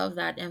 I love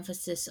that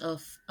emphasis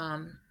of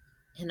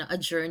a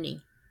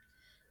journey,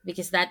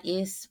 because that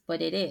is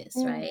what it is,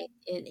 Mm. right?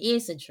 It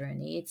is a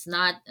journey. It's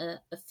not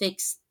a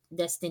fixed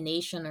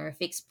destination or a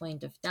fixed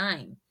point of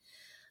time.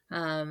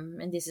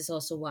 And this is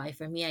also why,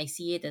 for me, I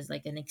see it as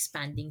like an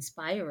expanding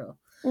spiral.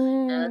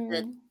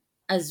 That Mm.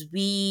 as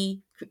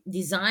we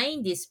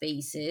design these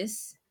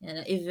spaces,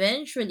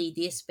 eventually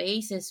these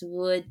spaces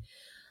would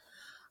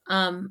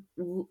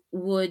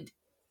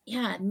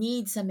yeah,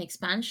 need some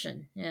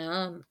expansion.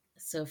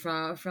 So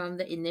from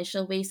the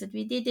initial ways that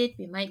we did it,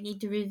 we might need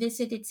to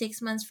revisit it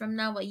 6 months from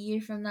now, a year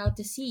from now,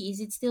 to see is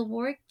it still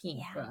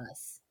working for Yeah.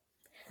 us,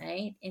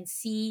 right? And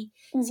see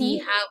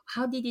Mm-hmm.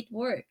 how did it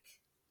work,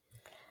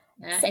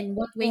 So, and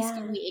what ways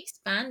can yeah. we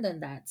expand on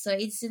that. So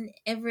it's an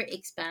ever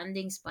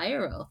expanding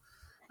spiral.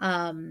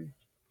 um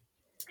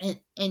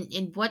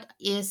and what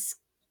is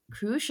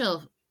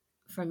crucial,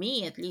 for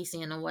me at least,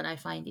 what I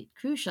find it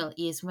crucial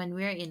is, when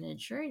we're in a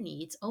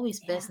journey, it's always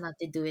Yeah. best not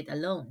to do it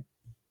alone.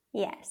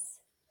 Yes.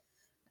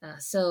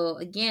 So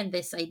again,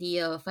 this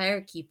idea of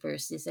fire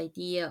keepers, this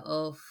idea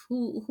of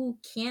who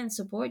can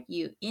support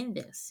you in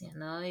this,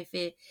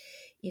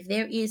 if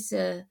there is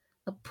a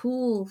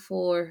pool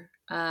for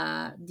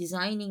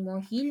designing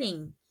more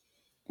healing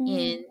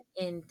Mm.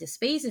 in the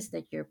spaces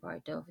that you're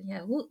part of,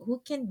 yeah,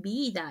 who can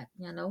be that,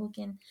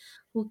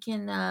 who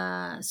can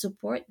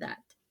support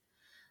that,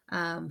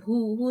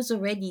 who's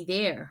already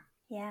there,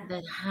 Yeah.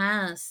 that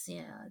has,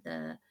 yeah,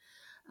 the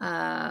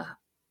uh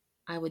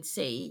I would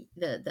say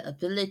the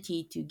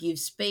ability to give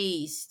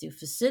space, to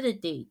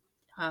facilitate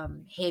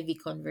heavy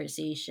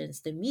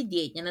conversations, to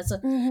mediate, so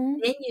Mm-hmm.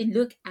 then you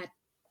look at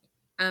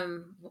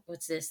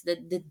what's this,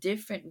 the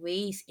different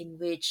ways in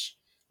which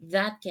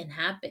that can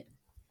happen.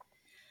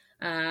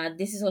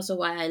 This is also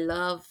why I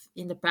love,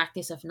 in the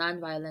practice of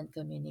nonviolent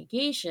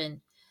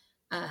communication,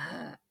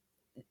 uh,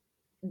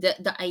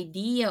 the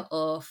idea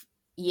of,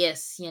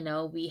 yes,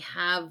 we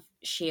have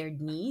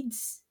shared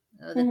needs,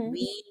 that Hmm.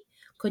 we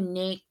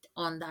connect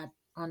on that,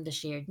 on the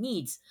shared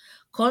needs.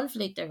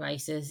 Conflict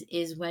arises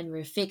is when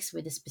we're fixed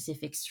with a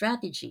specific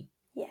strategy.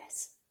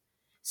 Yes.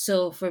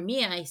 So for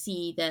me, I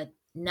see that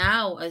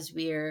now, as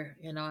we're,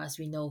 as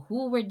we know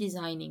who we're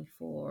designing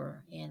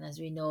for, and as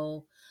we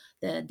know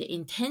the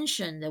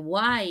intention, the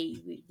why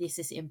this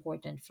is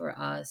important for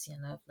us,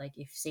 like,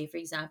 if, say, for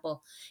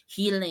example,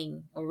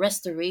 healing or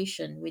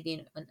restoration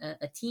within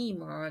a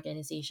team or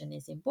organization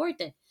is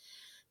important,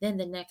 then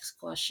the next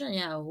question,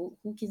 yeah,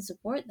 who can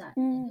support that,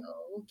 Mm.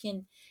 who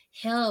can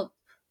help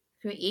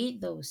create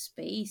those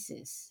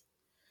spaces,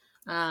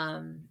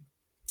 um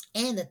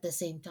and at the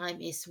same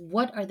time, is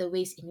what are the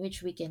ways in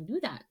which we can do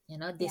that,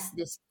 Yeah.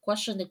 this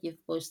question that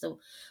you've posed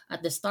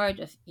at the start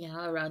of,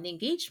 around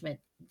engagement.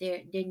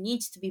 There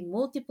needs to be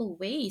multiple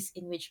ways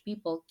in which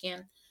people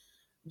can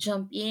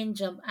jump in,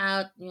 jump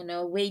out,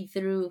 wade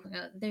through,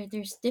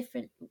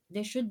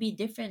 there should be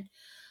different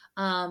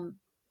um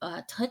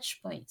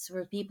touch points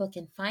where people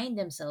can find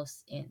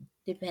themselves in,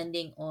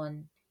 depending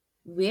on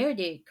where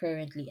they're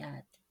currently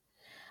at.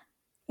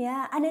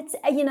 Yeah, and it's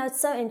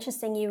it's so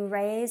interesting you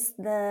raise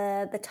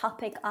the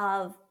topic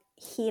of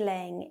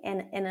healing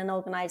in an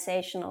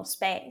organizational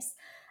space.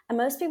 And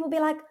most people be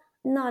like,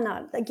 no,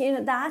 no, like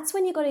that's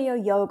when you go to your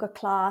yoga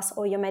class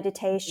or your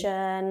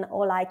meditation,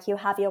 or like you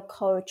have your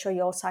coach or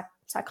your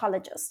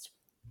psychologist.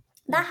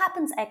 Yeah. That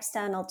happens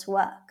external to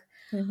work.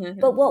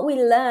 But what we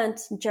learned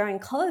during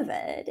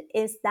COVID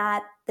is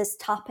that this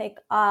topic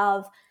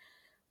of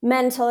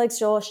mental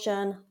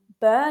exhaustion,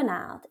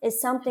 burnout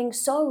is something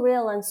so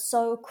real and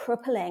so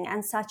crippling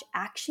and such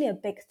actually a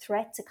big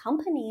threat to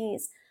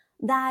companies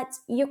that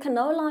you can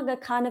no longer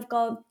kind of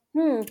go,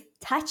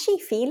 touchy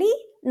feely.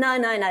 No,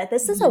 no, no.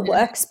 This is a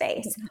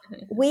workspace.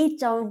 We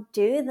don't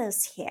do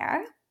this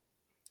here,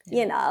 Yeah.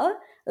 you know,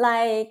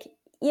 like,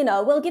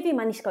 we'll give you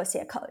money to go see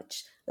a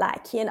coach.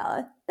 Like,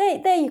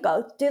 there you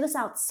go, do this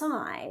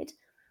outside.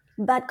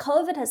 But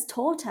COVID has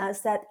taught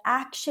us that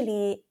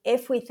actually,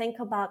 if we think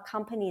about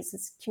companies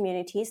as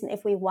communities, and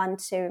if we want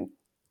to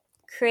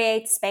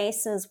create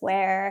spaces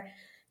where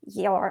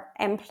your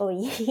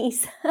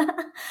employees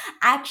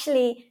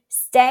actually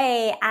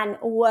stay and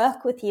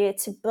work with you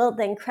to build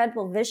the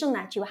incredible vision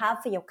that you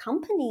have for your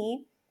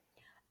company,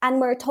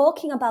 and we're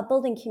talking about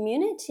building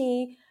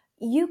community,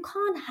 you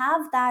can't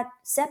have that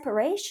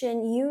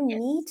separation. You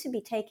need Yes. to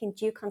be taking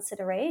due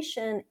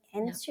consideration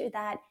Yeah. into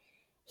that.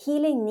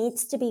 Healing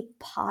needs to be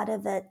part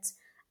of it,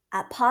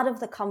 part of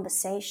the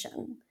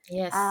conversation.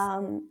 Yes.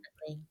 Um,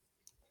 Definitely.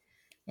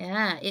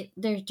 Yeah,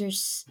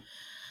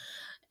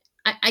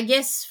 I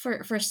guess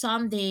for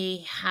some,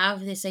 they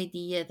have this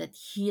idea that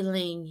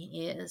healing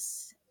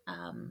is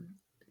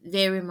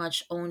very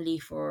much only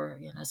for,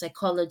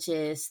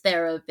 psychologists,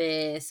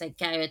 therapists,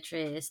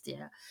 psychiatrists.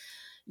 Yeah,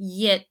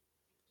 yet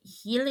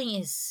healing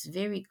is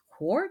very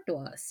core to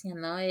us.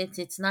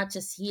 It's not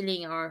just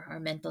healing our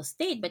mental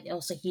state, but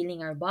also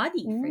healing our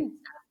body, for mm,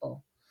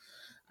 example,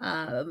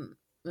 um,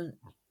 and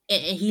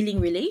healing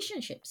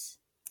relationships.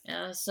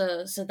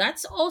 So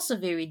that's also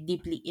very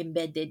deeply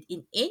embedded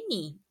in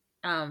any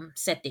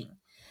setting,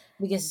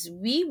 because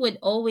we would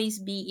always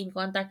be in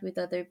contact with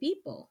other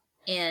people,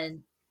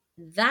 and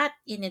that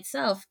in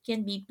itself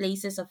can be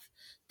places of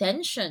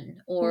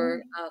tension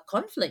or mm,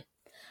 conflict.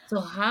 So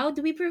how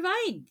do we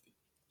provide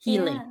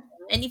healing? yeah,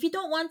 And if you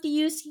don't want to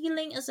use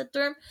healing as a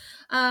term,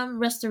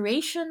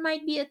 restoration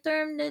might be a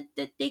term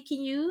that they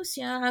can use.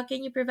 How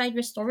can you provide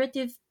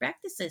restorative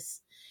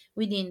practices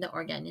within the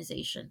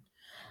organization?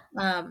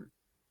 Um,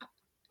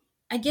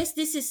 I guess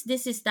this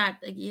is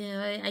that.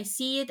 I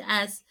see it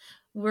as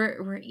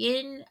we're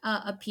in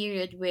a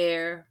period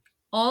where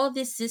all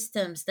these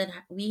systems that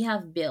we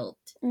have built,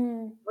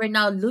 mm, we're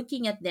now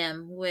looking at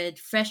them with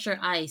fresher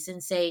eyes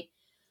and say,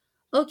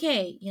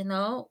 okay,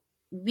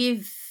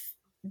 we've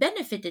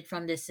benefited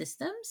from these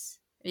systems.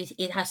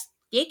 It has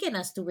taken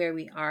us to where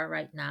we are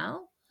right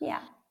now. yeah,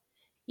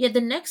 Yet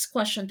the next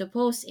question to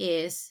pose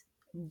is,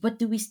 but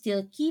do we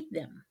still keep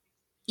them?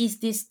 Is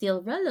this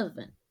still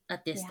relevant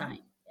at this yeah, time?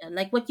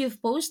 Like what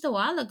you've posed a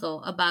while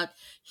ago about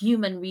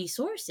human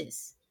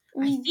resources.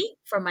 I mm. think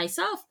for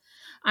myself,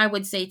 I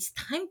would say it's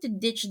time to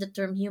ditch the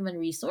term human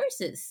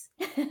resources.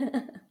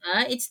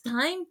 It's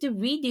time to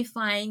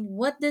redefine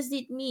what does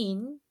it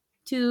mean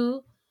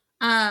to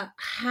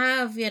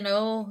have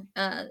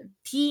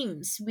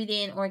teams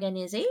within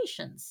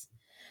organizations,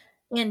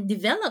 and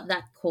develop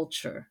that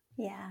culture,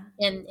 yeah,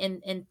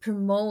 and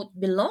promote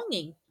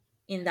belonging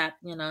in that,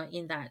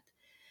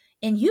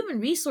 and human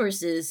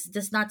resources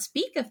does not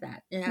speak of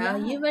that.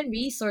 no. Human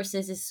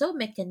resources is so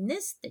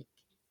mechanistic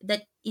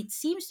that it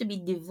seems to be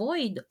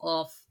devoid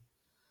of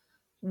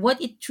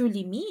what it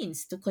truly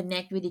means to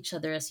connect with each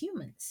other as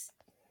humans.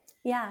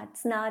 Yeah,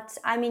 it's not.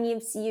 I mean,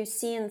 you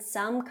see in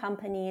some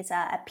companies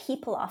a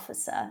people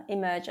officer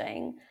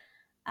emerging,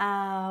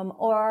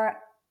 or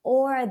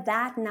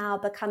that now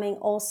becoming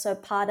also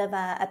part of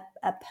a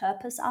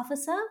purpose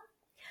officer.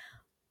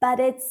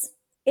 But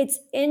It's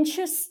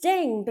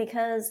interesting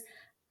because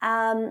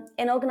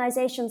in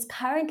organizations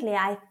currently,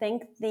 I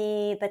think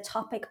the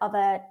topic of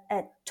a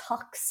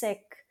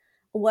toxic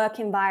work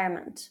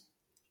environment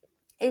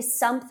is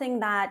something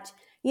that,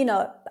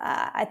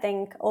 I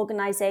think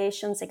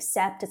organizations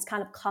accept. It's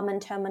kind of common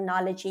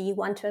terminology. You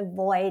want to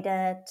avoid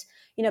it,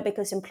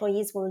 because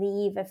employees will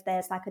leave if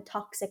there's like a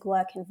toxic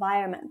work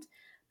environment.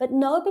 But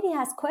nobody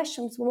has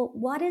questions. Well,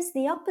 what is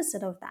the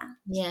opposite of that?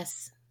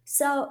 Yes.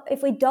 So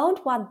if we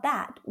don't want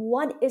that,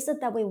 what is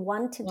it that we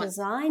want to What?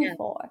 design Yeah.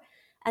 for?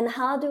 And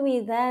how do we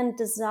then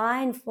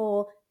design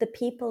for the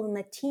people in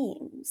the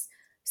teams?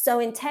 So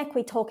in tech,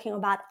 we're talking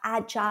about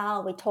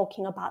agile, we're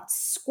talking about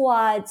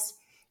squads,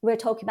 we're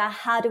talking about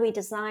how do we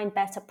design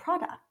better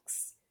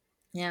products?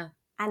 Yeah.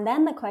 And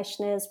then the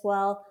question is,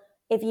 well,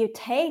 if you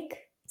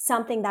take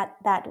something that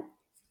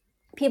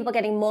people are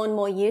getting more and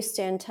more used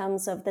to in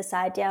terms of this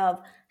idea of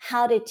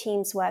how do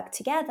teams work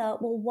together,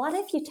 well, what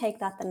if you take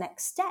that the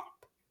next step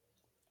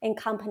in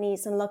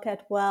companies and look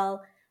at,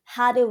 well,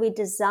 how do we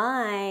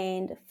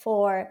design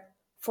for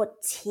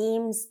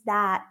teams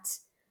that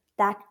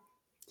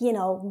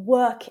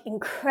work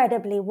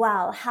incredibly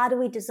well? How do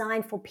we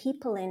design for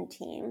people in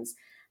teams?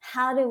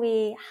 How do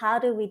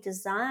we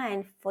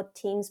design for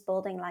teams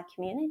building like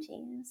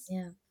communities?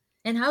 Yeah.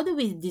 And how do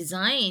we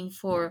design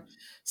for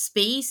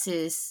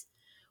spaces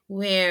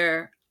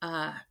where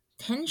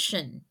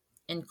tension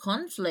and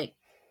conflict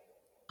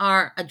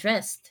are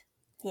addressed,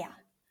 Yeah.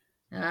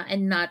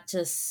 and not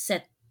just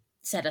set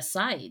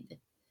aside?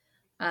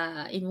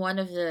 In one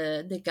of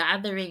the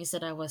gatherings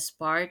that I was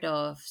part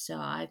of, so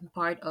I'm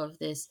part of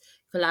this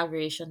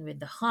collaboration with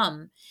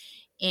the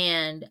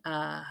and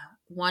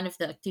one of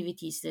the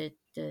activities that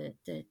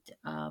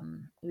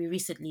we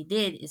recently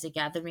did is a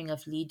gathering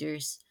of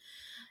leaders.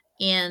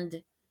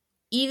 And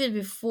even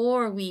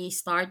before we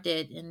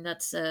started, and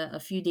that's a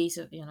few days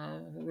of,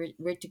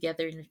 we're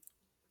together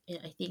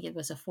I think it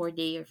was a 4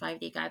 day or 5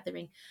 day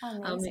gathering.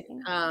 um,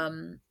 Amazing.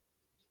 um,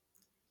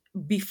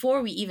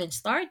 Before we even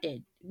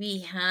started, we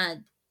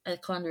had a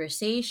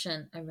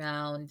conversation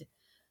around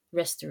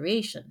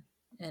restoration,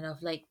 and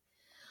of like,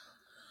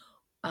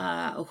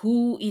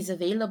 who is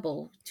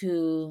available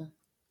to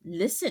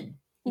listen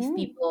if Mm,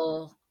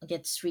 people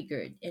get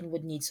triggered and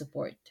would need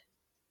support.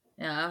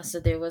 So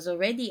there was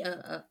already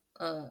a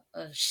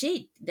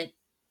sheet that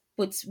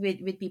puts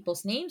with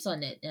people's names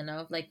on it,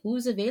 of like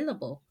who's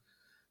available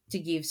to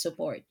give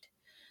support.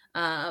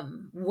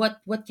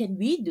 What can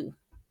we do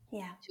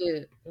yeah.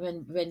 to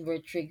when we're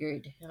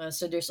triggered?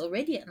 So there's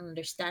already an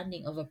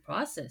understanding of a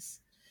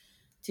process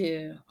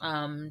to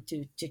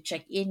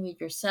check in with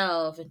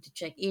yourself and to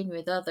check in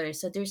with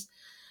others. So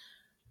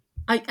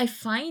I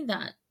find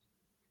that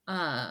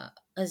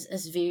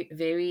as very,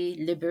 very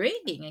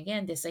liberating.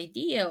 Again, this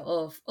idea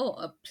of,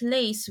 a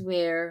place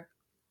where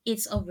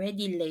it's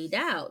already laid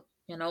out,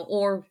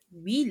 or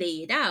we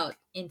lay it out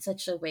in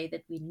such a way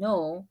that we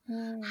know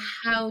Mm,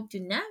 how to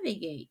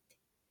navigate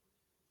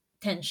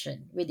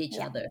tension with each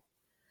yeah. other.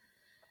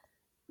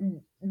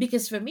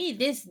 Because for me,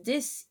 this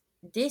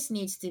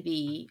needs to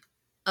be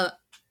a,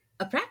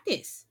 a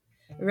practice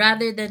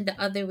rather than the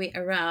other way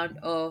around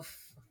of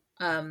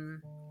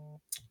um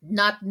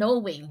not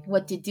knowing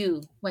what to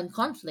do when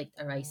conflict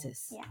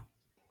arises. Yeah.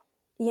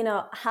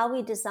 How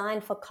we design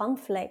for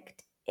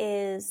conflict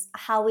is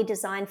how we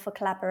design for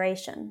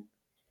collaboration,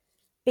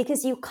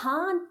 because you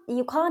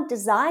can't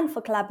design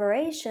for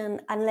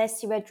collaboration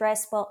unless you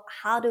address, well,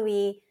 how do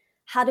we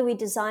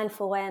design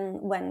for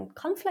when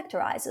conflict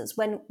arises,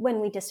 when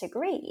we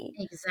disagree,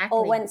 or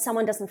Exactly. when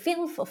someone doesn't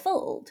feel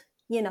fulfilled,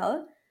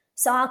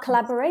 so our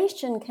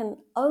collaboration can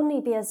only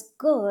be as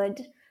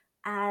good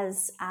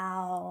as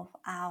our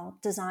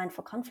design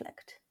for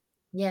conflict.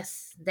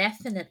 Yes,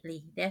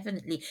 definitely,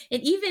 definitely.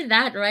 And even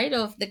that, right,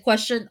 of the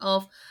question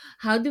of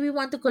how do we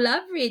want to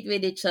collaborate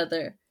with each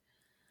other?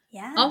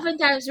 Yeah.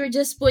 Oftentimes we're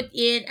just put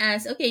in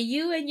as, okay,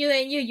 you and you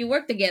and you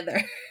work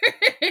together.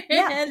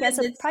 Yeah, And then here's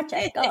a that's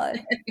project,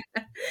 it.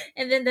 go.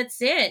 And then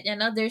that's it.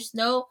 There's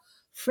no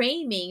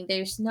framing,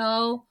 there's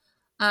no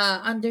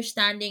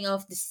understanding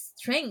of the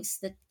strengths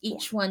that Yeah.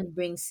 each one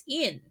brings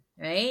in,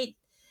 right?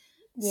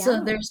 So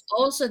Yeah. there's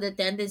also the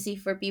tendency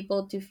for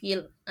people to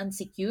feel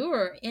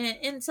insecure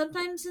and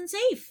sometimes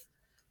unsafe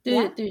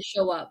Yeah. to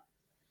show up.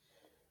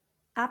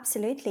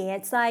 Absolutely.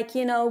 It's like,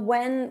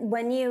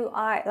 when you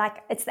are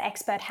like, it's the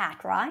expert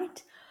hat,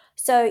 right?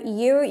 So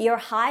you're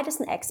hired as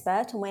an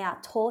expert, and we are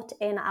taught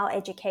in our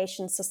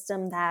education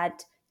system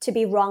that to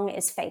be wrong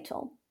is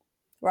fatal,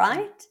 Yeah.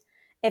 right?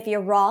 If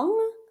you're wrong,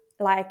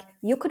 like,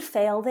 you could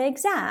fail the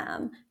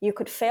exam, you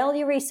could fail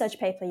your research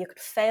paper, you could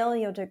fail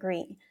your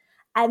degree.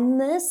 And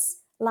this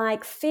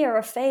like fear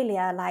of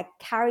failure like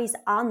carries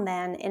on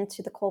then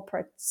into the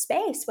corporate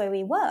space where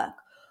we work,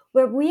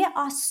 where we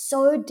are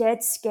so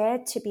dead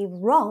scared to be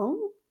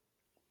wrong,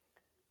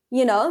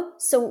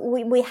 so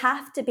we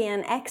have to be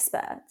an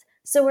expert.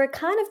 So we're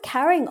kind of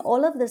carrying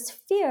all of this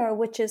fear,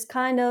 which is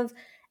kind of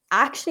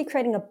actually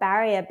creating a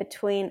barrier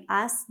between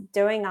us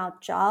doing our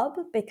job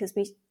because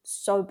we're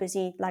so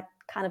busy like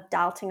kind of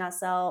doubting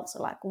ourselves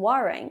or like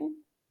worrying,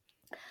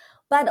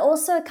 but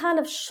also kind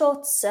of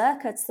short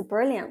circuits the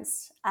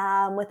brilliance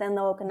within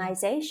the Yeah.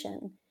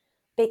 organization.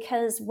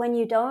 Because when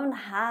you don't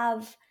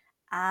have,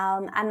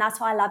 and that's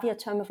why I love your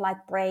term of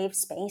like brave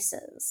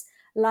spaces,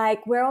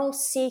 like we're all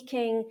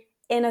seeking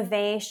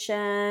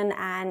innovation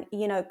and,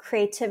 you know,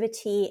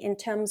 creativity in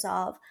terms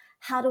of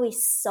how do we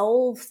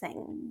solve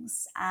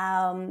things,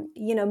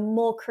 you know,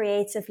 more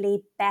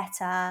creatively,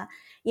 better,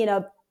 you know,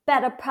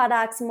 better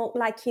products, more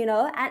like, you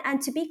know,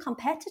 and to be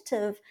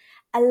competitive,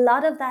 a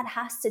lot of that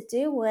has to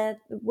do with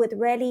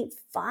really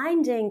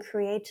finding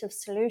creative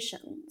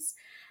solutions.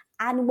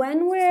 And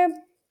when we're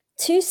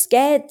too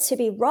scared to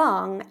be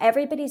wrong,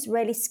 everybody's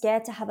really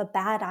scared to have a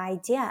bad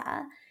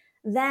idea,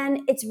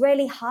 then it's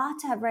really hard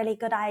to have really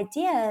good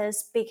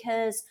ideas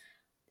because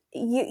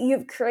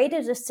you've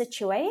created a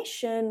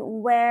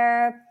situation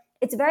where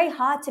it's very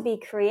hard to be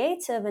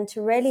creative and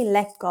to really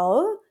let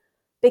go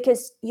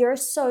because you're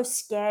so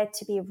scared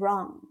to be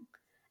wrong.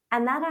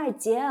 And that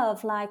idea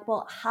of like,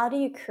 well, how do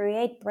you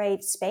create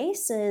brave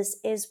spaces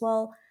is,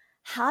 well,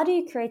 how do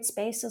you create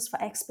spaces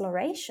for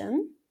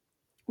exploration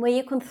where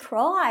you can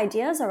throw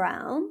ideas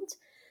around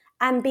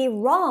and be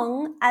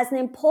wrong as an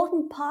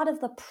important part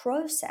of the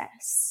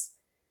process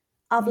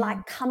of Yeah.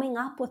 like coming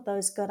up with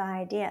those good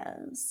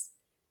ideas.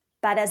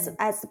 But Yeah.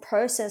 as the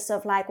process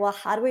of like, well,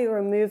 how do we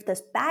remove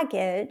this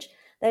baggage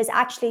that is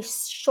actually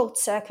short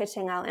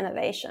circuiting our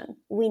innovation?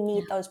 We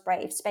Yeah. need those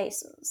brave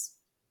spaces.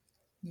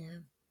 Yeah.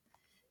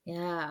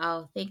 Yeah.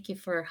 Oh, thank you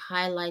for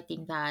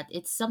highlighting that.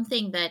 It's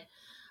something that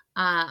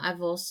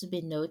I've also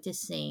been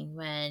noticing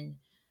when,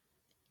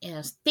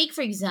 take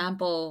for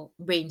example,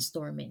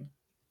 brainstorming,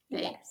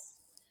 right? Yes.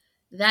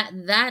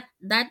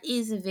 That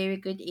is a very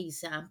good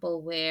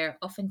example where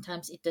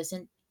oftentimes it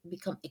doesn't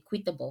become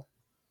equitable,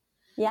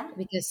 Yeah.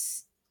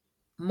 because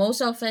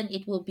most often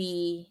it will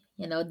be,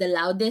 the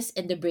loudest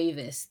and the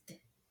bravest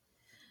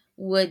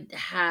would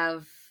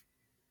have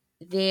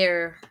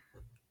their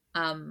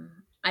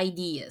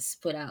ideas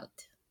put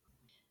out.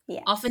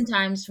 Yes.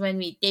 Oftentimes when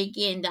we take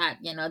in that,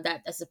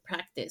 that as a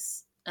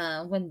practice,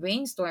 when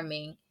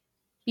brainstorming,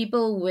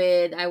 people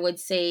with, I would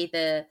say,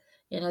 the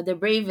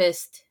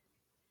bravest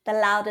The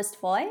loudest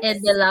and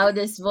the voice.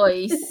 loudest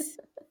voice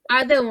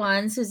are the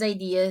ones whose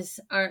ideas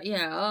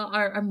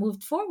are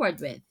moved forward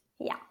with.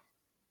 Yeah.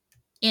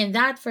 And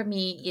that for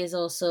me is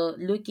also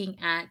looking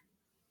at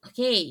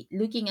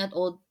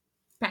old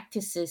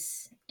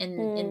practices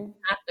and Mm,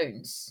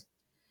 patterns,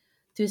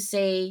 to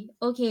say,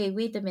 okay,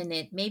 wait a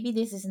minute, maybe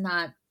this is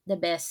not the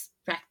best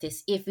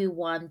practice if we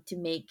want to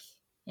make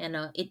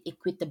it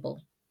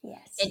equitable, and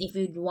yes. if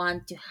we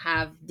want to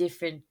have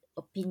different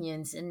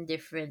opinions and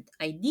different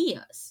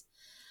ideas.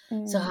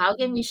 So Mm, how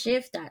can we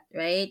shift that,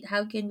 right?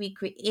 How can we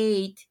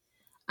create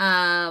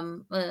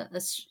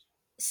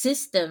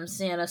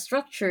systems,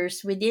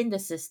 structures within the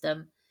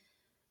system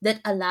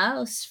that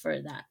allows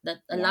for that yeah.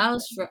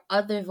 allows for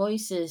other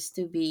voices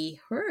to be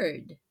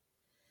heard.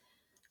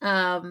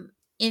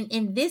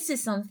 And this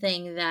is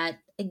something that,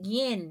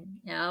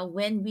 again,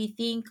 when we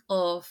think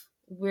of,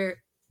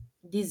 we're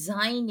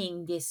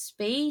designing these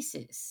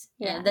spaces,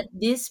 and Yeah. that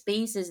these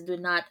spaces do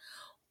not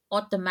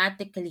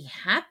automatically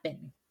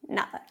happen.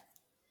 No.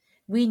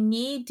 We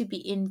need to be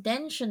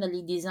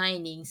intentionally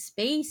designing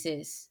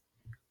spaces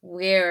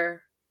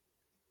where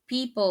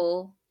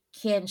people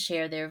can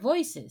share their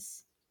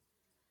voices.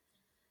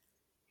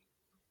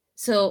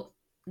 So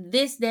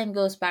this then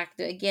goes back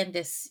to, again,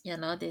 this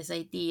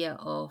idea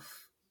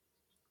of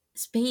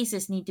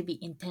spaces need to be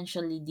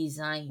intentionally Yeah.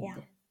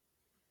 designed,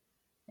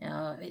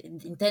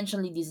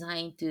 intentionally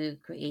designed to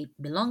create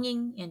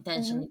belonging,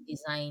 intentionally Hmm.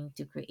 designed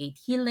to create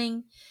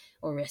healing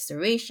or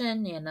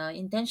restoration,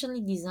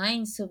 intentionally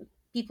designed so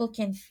people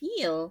can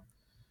feel,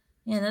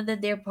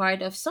 that they're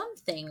part of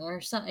something,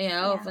 or some,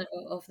 Yeah.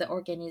 of the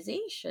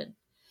organization.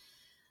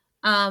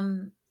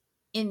 um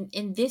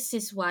and this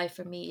is why,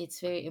 for me,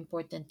 it's very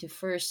important to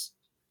first,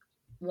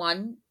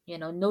 one,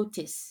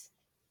 notice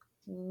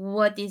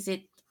what is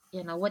it,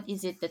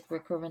 that we're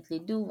currently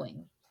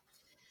doing,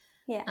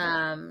 Yeah.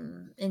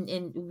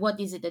 and what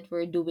is it that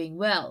we're doing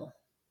well,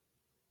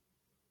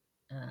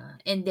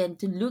 and then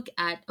to look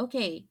at,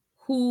 okay,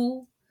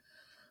 who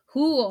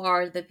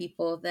are the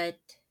people that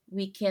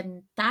we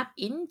can tap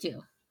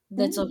into,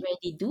 that's Mm,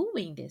 already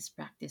doing these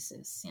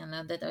practices,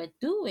 that are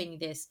doing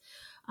these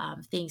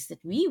things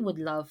that we would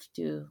love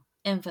to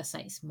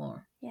emphasize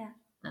more. yeah.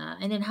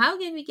 And then how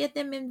can we get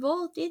them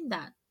involved in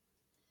that?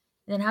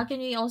 And then how can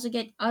we also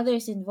get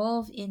others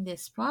involved in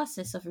this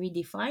process of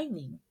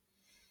redefining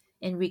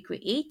and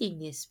recreating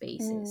these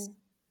spaces? Mm,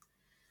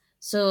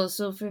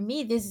 So for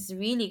me, this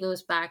really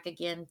goes back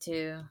again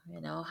to,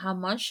 how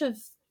much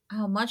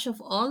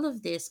of all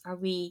of this are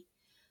we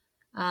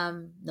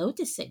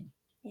noticing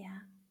yeah.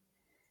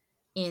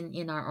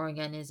 in our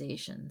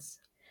organizations.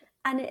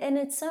 And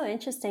it's so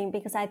interesting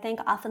because I think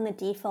often the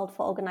default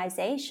for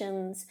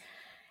organizations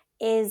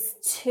is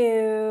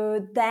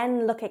to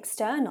then look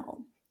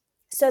external.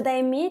 So they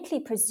immediately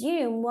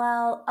presume,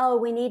 well, oh,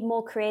 we need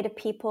more creative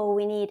people,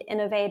 we need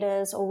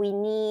innovators, or we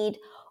need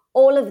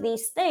all of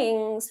these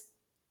things.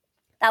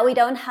 that we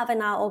don't have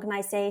in our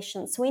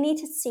organization. So we need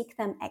to seek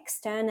them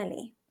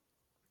externally.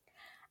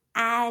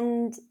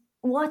 And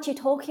what you're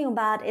talking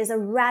about is a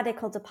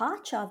radical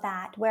departure of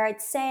that, where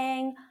it's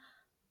saying,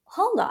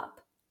 hold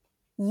up,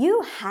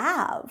 you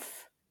have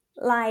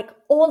like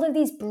all of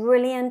these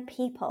brilliant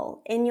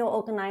people in your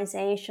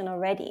organization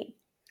already.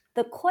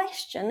 The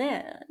question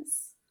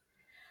is,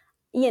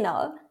 you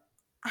know,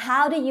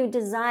 how do you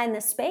design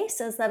the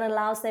spaces that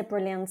allows their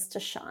brilliance to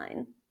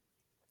shine?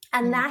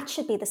 And Yeah. that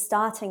should be the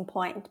starting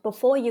point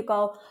before you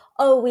go,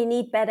 oh, we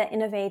need better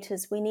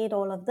innovators, we need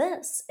all of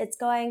this. It's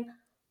going,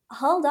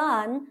 hold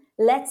on,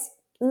 let's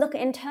look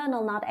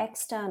internal, not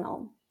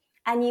external.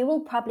 And you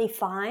will probably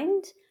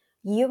find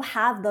you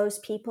have those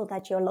people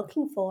that you're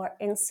looking for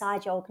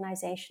inside your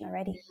organization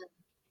already.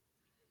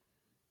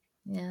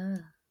 Yeah,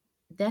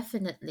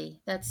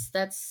 definitely.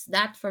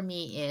 That for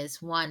me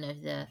is one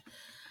of the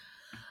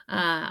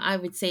I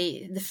would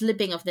say the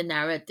flipping of the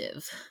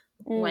narrative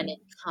when Mm, it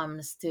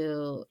comes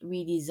to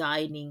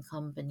redesigning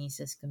companies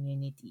as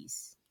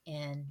communities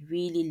and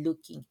really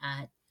looking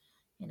at,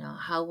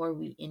 how are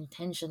we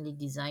intentionally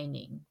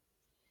designing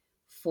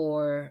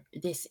for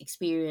these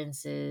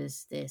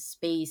experiences, these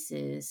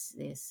spaces,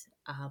 this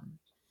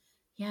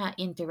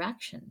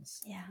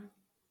interactions. yeah,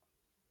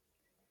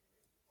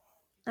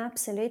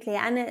 absolutely.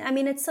 And I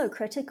mean, it's so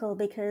critical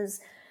because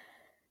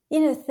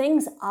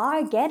things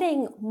are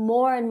getting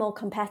more and more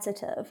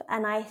competitive.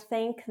 And I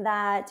think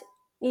that,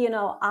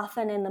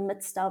 often in the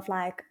midst of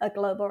like a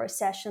global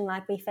recession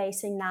like we're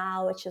facing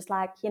now, which is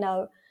like,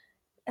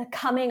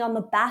 coming on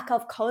the back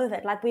of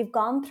COVID, like we've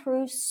gone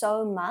through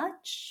so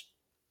much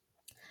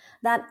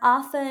that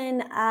often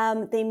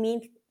the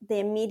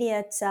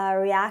immediate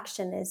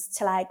reaction is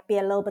to like be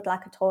a little bit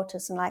like a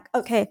tortoise and like,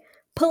 okay,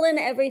 pull in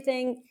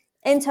everything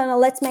internal,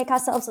 let's make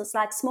ourselves as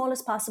like small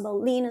as possible,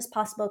 lean as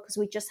possible, because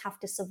we just have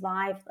to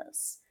survive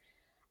this.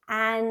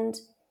 And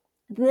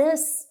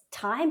this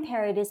time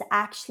period is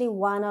actually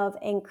one of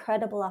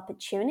incredible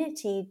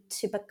opportunity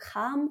to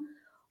become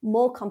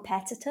more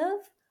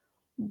competitive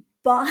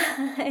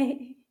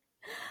by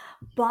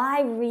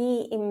by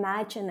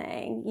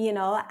reimagining,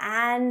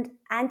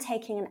 and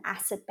taking an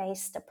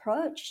asset-based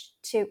approach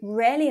to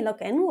really look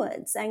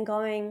inwards and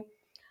going,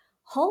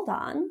 hold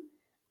on,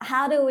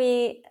 how do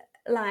we,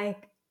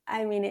 like,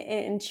 I mean,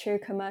 in true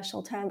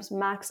commercial terms,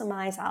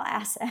 maximize our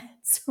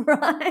assets,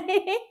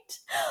 right?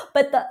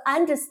 But the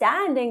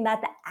understanding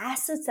that the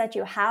assets that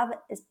you have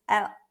is,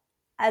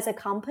 as a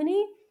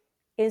company,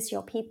 is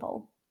your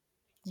people.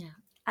 Yeah.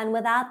 And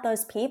without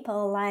those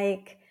people,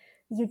 like,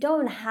 you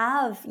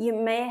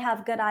may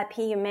have good IP,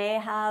 you may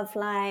have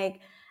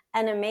like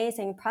an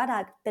amazing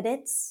product, but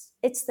it's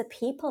the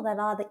people that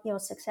are your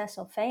success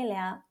or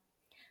failure.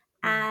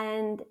 Yeah.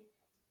 And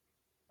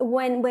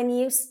when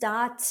you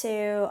start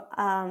to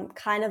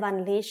kind of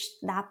unleash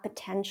that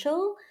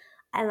potential,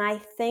 and I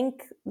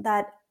think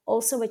that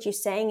also what you're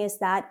saying is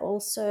that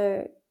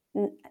also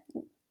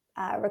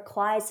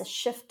requires a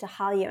shift to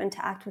how you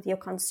interact with your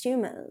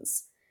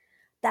consumers,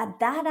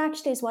 that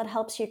actually is what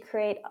helps you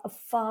create a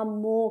far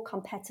more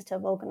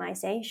competitive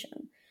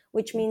organization,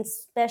 which means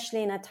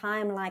especially in a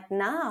time like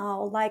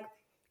now, like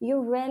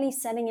you're really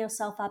setting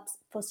yourself up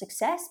for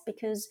success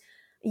because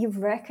you're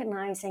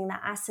recognizing the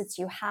assets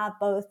you have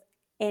both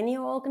in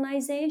your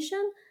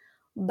organization,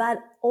 but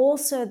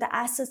also the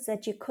assets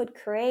that you could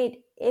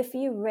create if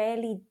you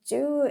really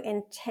do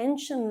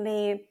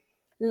intentionally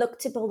look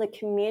to build a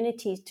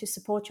community to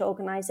support your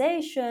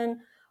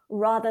organization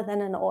rather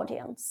than an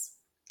audience.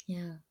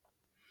 Yeah.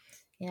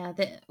 Yeah,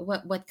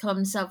 what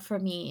comes up for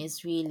me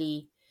is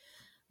really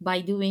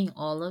by doing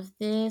all of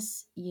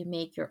this, you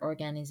make your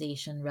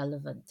organization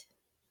relevant,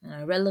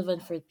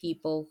 relevant for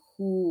people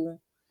who,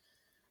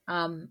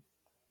 um,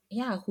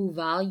 who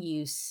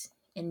values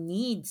and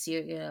needs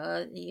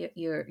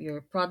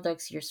your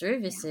products, your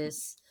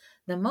services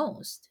the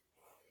most.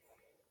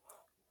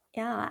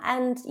 Yeah,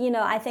 and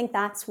I think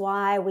that's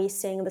why we're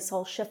seeing this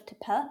whole shift to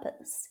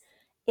purpose.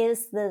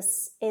 Is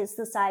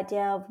this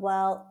idea of,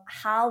 well,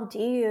 how do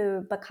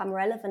you become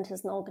relevant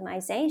as an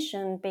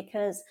organization?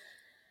 Because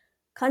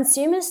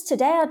consumers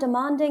today are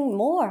demanding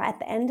more at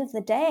the end of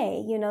the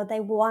day. They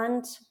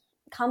want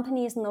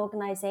companies and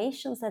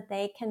organizations that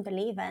they can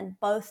believe in,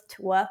 both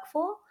to work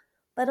for,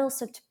 but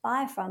also to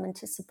buy from and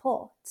to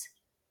support.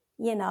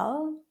 you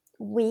know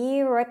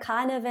we were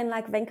kind of in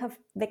like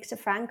Viktor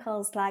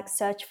Frankl's like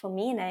search for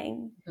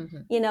meaning. Hmm.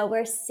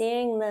 We're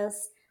seeing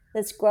this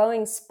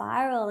growing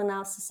spiral in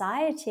our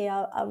society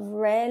of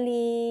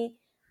really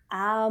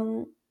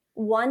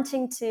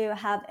wanting to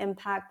have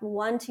impact,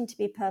 wanting to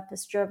be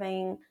purpose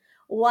driven,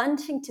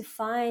 wanting to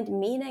find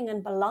meaning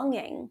and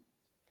belonging.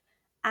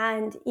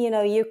 And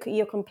you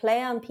can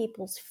play on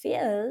people's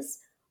fears,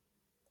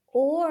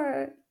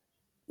 or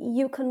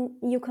you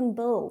can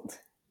build,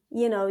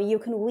 you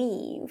can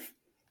weave,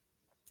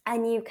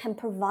 and you can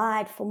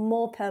provide for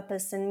more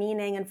purpose and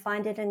meaning and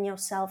find it in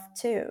yourself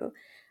too.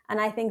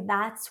 And I think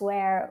that's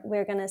where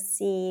we're going to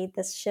see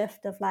this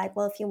shift of like,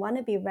 well, if you want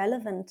to be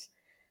relevant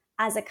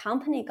as a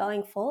company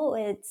going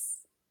forwards,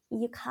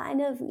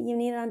 you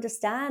need to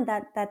understand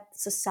that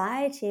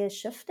society is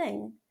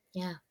shifting,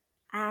 Yeah.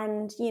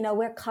 and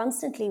we're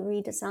constantly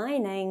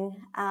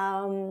redesigning,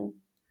 and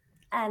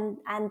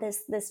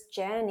this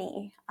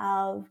journey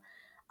of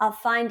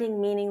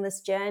finding meaning,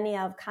 this journey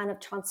of kind of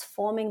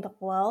transforming the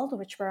world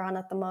which we're on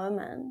at the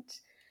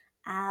moment,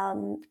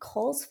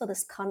 calls for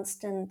this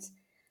constant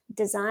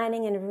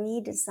designing and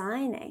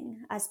redesigning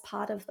as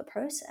part of the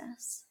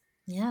process.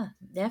 Yeah,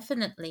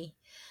 definitely.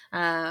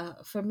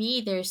 For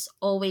me, there's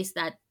always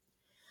that,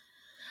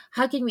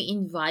 how can we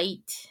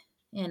invite,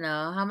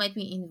 how might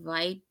we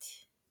invite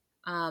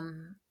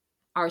um,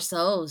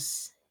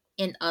 ourselves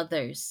and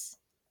others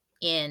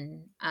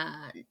in,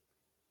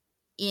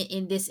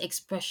 in this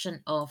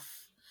expression of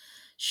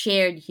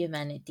shared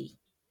humanity.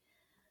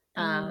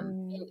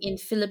 In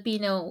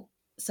Filipino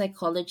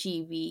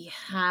psychology, we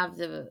have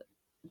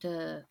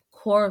the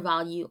core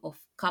value of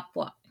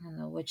kapwa,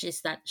 which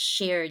is that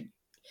shared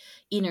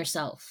inner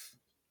self.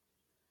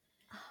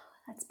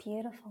 That's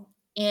beautiful.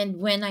 And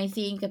when I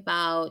think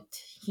about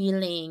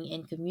healing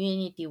and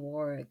community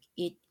work,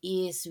 it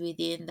is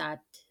within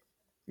that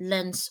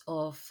lens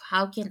of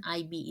how can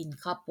I be in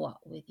kapwa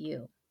with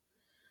you,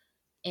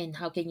 and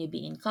how can you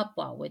be in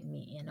kapwa with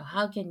me?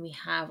 How can we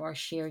have our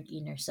shared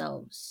inner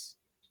selves?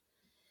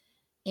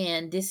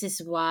 And this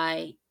is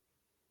why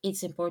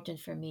it's important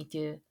for me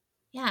to,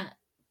 yeah,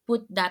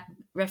 put that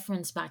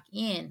reference back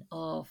in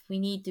of we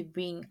need to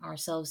bring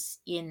ourselves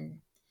in,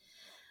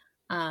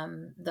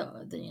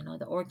 the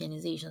the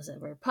organizations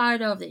that we're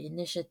part of, the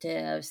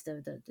initiatives,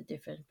 the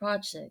different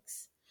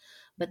projects.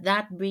 But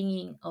that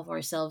bringing of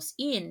ourselves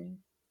in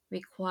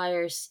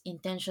requires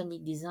intentionally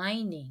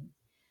designing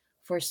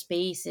for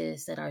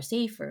spaces that are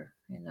safer,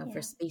 for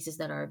Yeah. spaces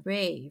that are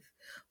brave,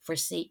 for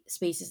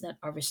spaces that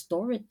are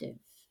restorative,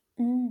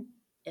 Mm.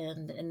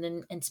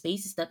 and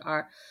spaces that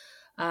are,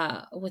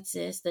 what's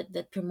this,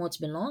 that promotes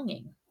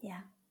belonging.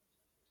 Yeah.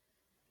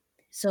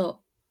 So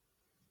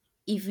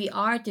if we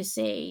are to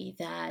say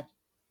that,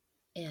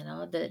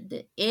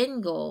 the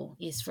end goal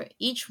is for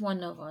each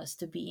one of us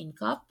to be in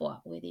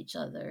kapwa with each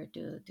other,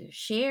 to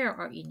share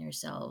our inner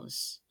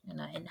selves,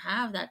 and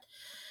have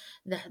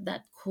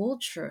that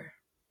culture,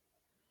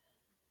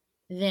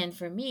 then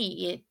for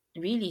me it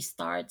really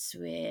starts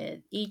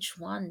with each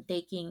one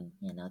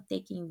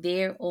taking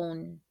their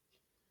own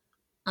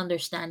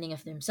understanding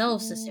of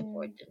themselves as Mm.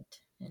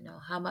 important.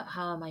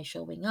 How am I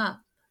showing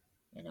up?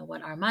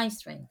 What are my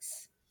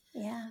strengths?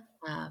 Yeah.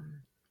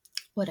 um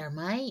what are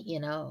my,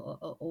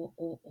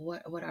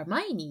 what are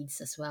my needs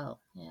as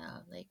well? Yeah,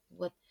 like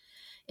what,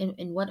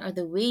 and what are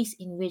the ways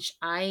in which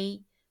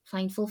I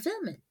find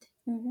fulfillment?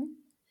 Mm-hmm.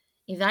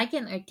 If I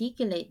can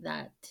articulate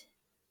that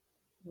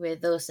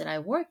with those that I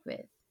work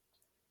with,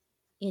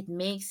 it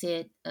makes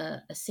it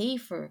a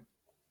safer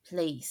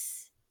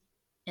place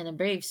and a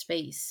brave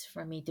space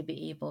for me to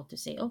be able to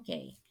say,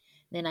 okay,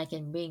 then I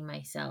can bring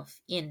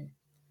myself in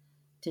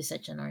to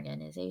such an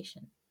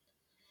organization.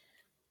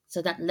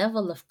 So that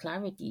level of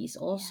clarity is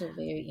Yeah. also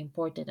very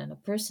important on a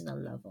personal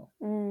level.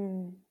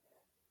 Mm.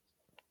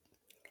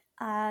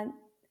 Uh,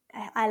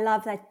 I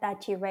love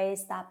that you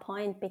raised that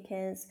point,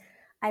 because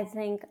I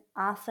think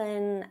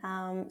often,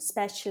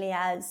 especially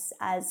as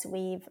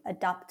we've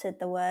adopted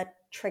the word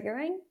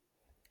triggering,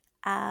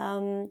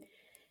 um,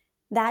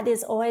 that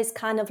is always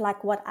kind of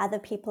like what other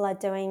people are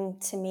doing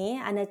to me,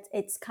 and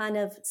it's kind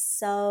of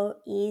so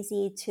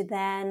easy to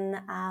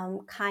then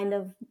kind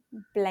of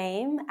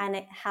blame and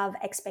have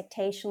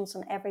expectations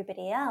on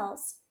everybody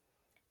else,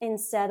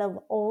 instead of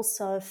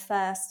also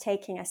first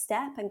taking a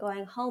step and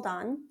going, hold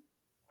on,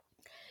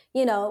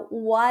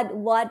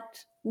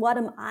 what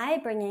am I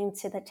bringing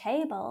to the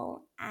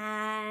table?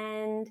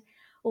 And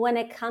when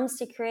it comes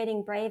to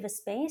creating braver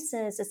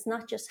spaces, it's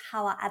not just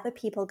how are other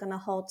people going to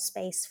hold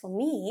space for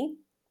me,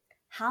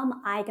 how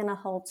am I going to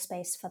hold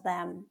space for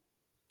them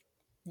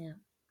Yeah,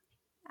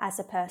 as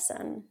a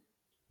person,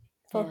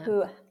 for yeah,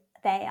 who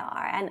they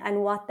are,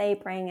 and what they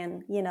bring,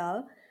 and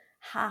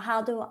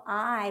how do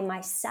I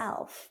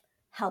myself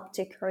help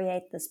to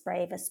create this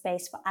braver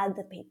space for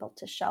other people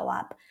to show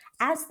up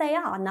as they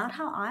are, not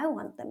how I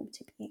want them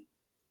to be.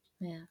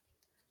 yeah.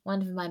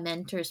 One of my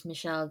mentors,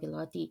 Michelle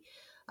Gilotti,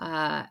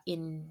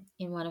 in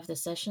one of the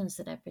sessions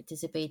that I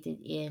participated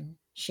in,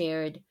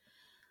 shared,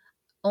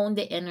 own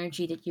the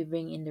energy that you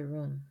bring in the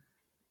room.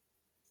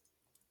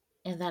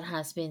 And that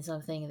has been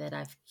something that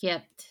I've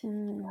kept,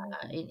 Mm,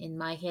 in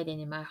my head and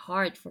in my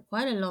heart for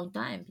quite a long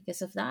time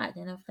because of that.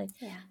 And I'm like,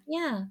 yeah.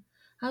 yeah,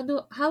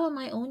 how am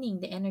I owning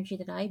the energy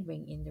that I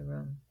bring in the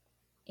room,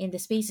 in the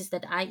spaces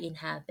that I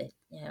inhabit,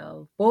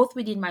 both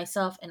within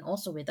myself and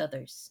also with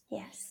others.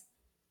 Yes.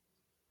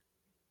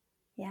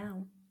 Yeah.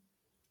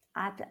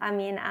 I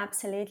mean,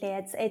 absolutely.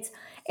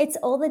 It's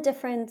all the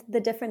different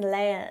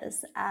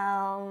layers,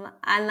 and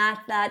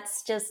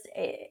that's just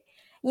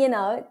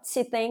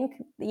to think.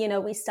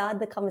 We started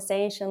the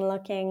conversation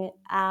looking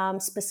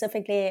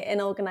specifically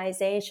in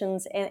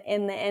organizations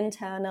in the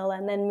internal,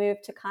 and then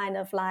moved to kind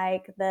of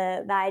like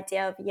the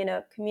idea of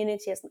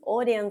community as an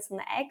audience in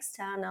the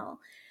external.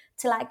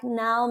 to like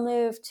now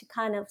move to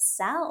kind of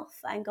self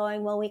and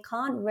going, well, we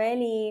can't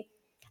really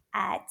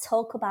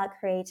talk about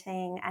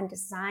creating and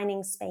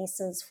designing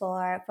spaces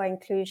for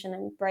inclusion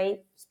and brave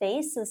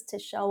spaces to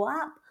show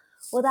up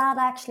without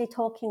actually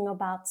talking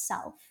about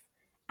self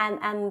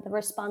and the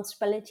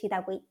responsibility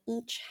that we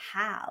each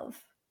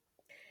have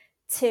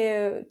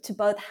to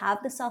both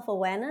have the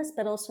self-awareness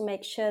but also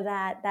make sure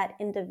that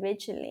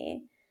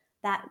individually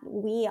that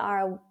we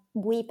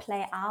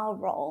play our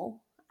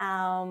role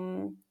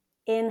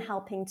in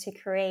helping to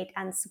create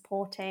and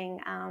supporting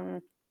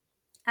and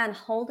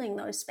holding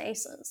those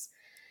spaces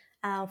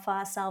for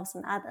ourselves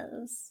and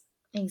others.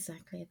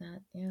 Exactly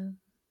that. Yeah.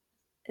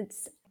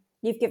 It's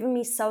You've given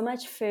me so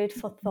much food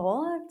for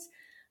thought.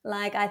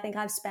 Like I think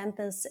I've spent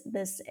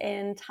this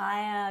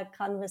entire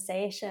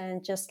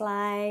conversation just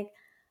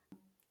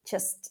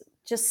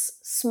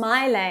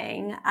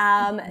smiling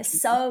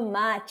so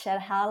much at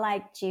how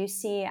like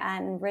juicy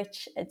and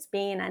rich it's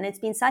been, and it's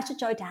been such a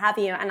joy to have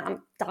you, and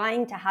I'm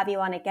dying to have you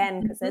on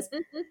again because there's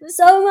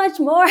so much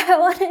more I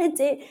wanted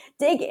to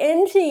dig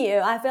into you.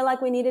 I feel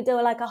like we need to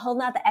do like a whole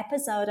nother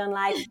episode on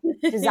like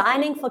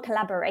designing for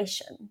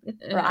collaboration,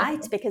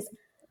 right? Because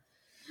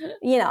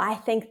I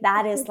think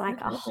that is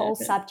like a whole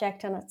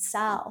subject in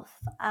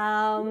itself.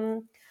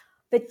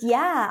 But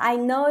yeah, I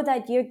know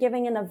that you're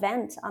giving an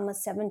event on the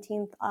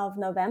 17th of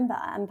November,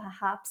 and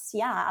perhaps,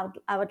 yeah,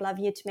 I would love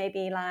you to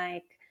maybe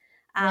like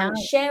Yeah.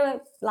 share,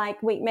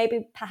 like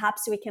maybe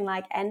perhaps we can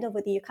like end up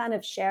with you kind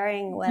of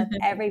sharing with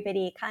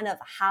everybody kind of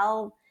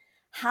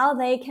how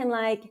they can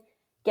like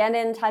get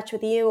in touch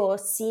with you or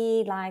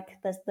see like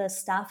the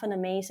stuff and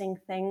amazing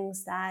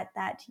things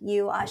that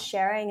you are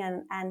sharing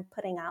and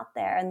putting out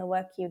there and the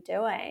work you're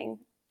doing,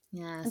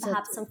 Yeah. and So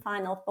perhaps some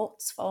final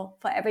thoughts for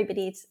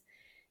everybody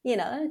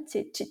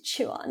to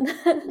chew on.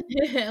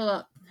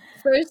 well,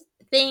 first,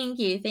 thank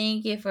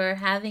you for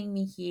having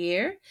me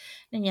here,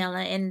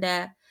 Daniela. And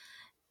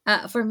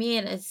for me,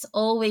 it's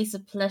always a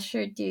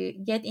pleasure to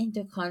get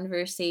into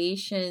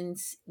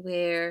conversations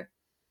where,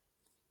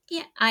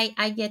 yeah,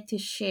 I get to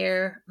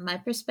share my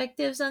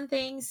perspectives on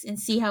things and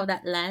see how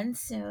that lands.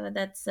 So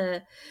that's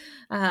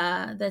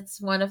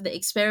one of the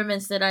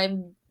experiments that I've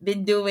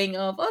been doing.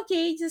 Of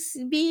okay, just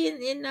be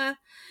in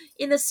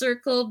a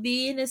circle,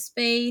 be in a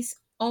space,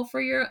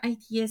 offer your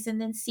ideas,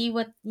 and then see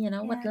what Yeah.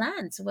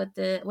 lands,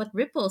 what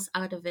ripples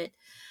out of it.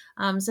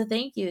 So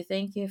thank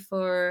you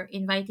for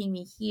inviting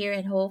me here,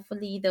 and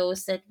hopefully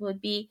those that would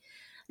be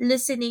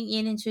listening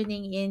in and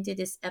tuning into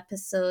this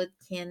episode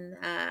can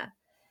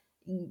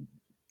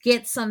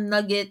get some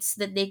nuggets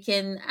that they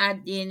can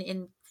add in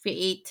and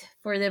create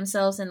for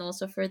themselves and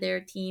also for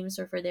their teams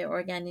or for their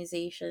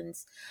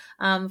organizations.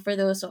 For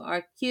those who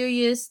are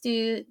curious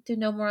to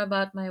know more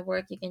about my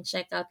work, you can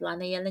check out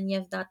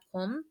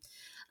lanayelenjev.com,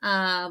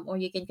 or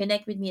you can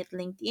connect with me at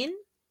LinkedIn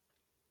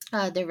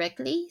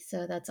directly.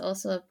 So that's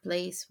also a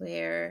place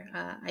where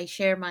I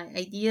share my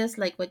ideas,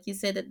 like what you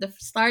said at the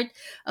start.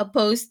 A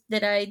post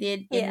that I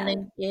did in Yeah.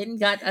 LinkedIn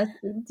got us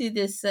into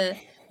this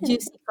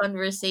juicy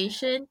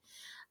conversation.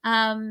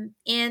 And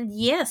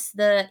yes,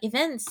 the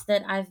events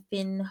that I've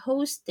been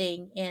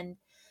hosting and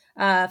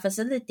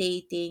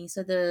facilitating.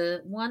 So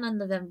the one on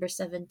November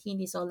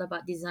 17th is all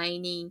about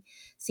designing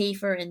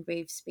safer and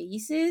brave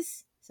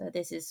spaces. So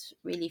this is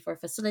really for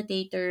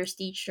facilitators,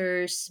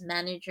 teachers,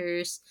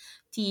 managers,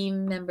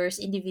 team members,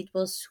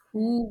 individuals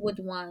who would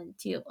want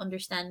to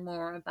understand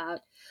more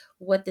about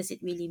what does it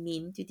really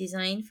mean to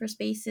design for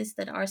spaces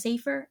that are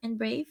safer and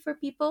brave for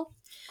people.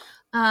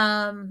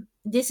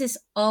 This is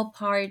all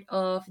part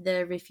of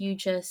the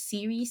Refugia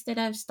series that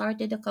I've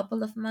started a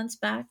couple of months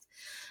back.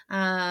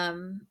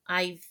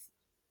 I've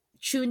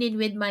tuned in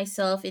with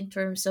myself in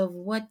terms of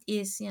what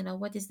is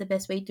the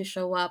best way to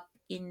show up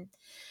in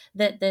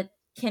that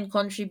can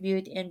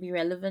contribute and be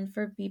relevant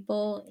for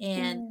people.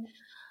 And Mm,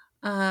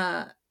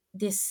 uh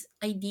this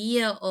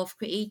idea of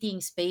creating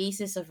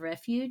spaces of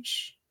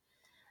refuge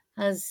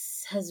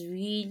has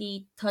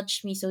really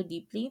touched me so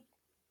deeply.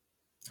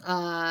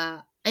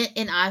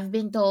 And I've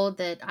been told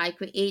that I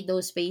create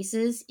those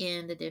spaces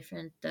in the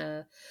different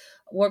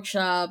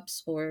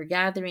workshops or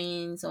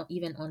gatherings or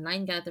even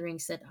online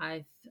gatherings that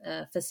I've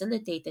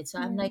facilitated. So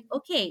I'm like, mm,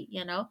 okay,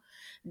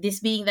 this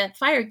being that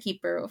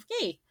firekeeper,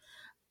 okay,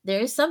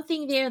 there is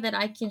something there that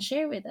I can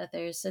share with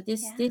others. So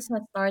yeah. this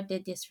has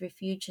started this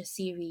refuge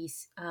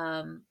series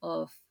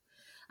of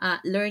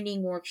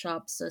learning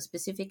workshops. So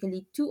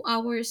specifically 2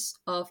 hours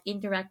of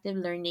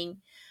interactive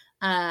learning.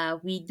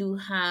 We do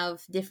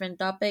have different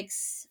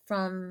topics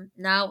from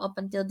now up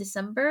until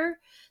December.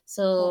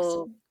 So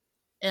Awesome.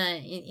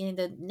 in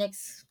the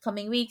next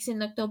coming weeks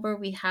in October,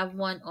 we have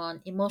one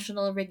on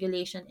emotional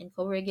regulation and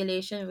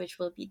co-regulation, which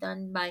will be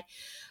done by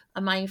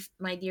my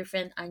dear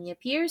friend Anya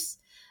Pierce.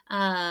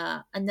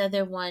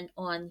 Another one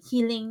on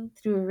healing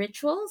through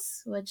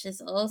rituals, which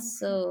is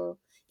Okay. also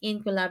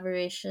in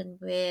collaboration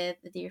with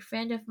a dear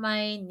friend of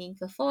mine,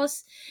 Ninka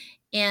Foss.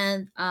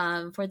 And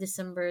for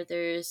December,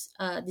 there's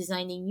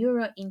designing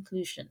neuro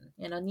inclusion,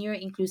 neuro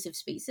inclusive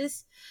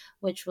spaces,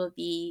 which will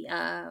be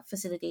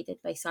facilitated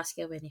by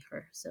Saskia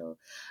Weniger. So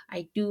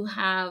I do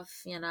have,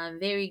 I'm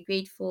very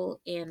grateful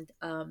and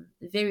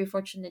very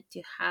fortunate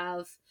to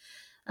have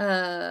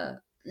uh,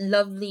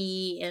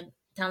 lovely and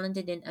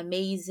talented and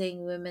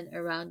amazing women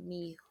around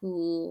me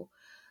who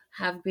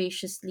have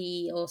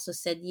graciously also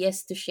said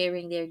yes to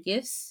sharing their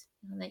gifts,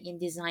 like in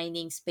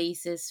designing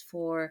spaces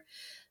for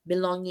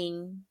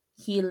belonging,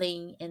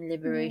 healing, and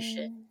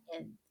liberation.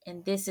 Mm.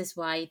 And this is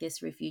why this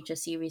Refugia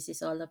series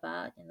is all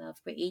about,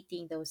 of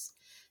creating those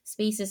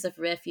spaces of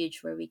refuge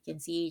where we can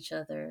see each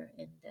other,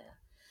 and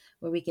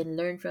where we can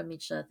learn from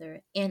each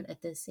other, and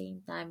at the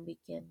same time we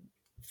can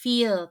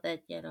feel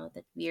that,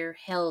 that we're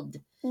held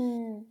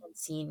Mm. and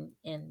seen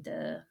and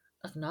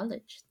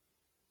acknowledged.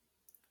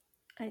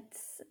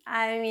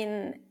 I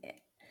mean,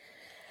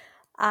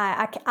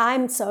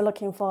 I'm so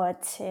looking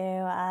forward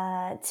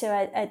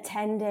to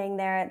attending.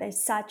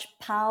 There's such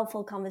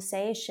powerful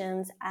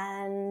conversations,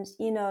 and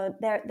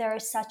there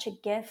is such a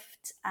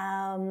gift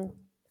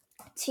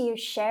to you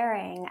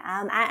sharing,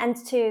 and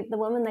to the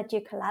women that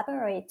you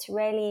collaborate, to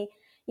really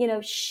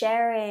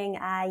sharing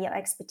your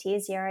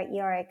expertise,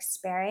 your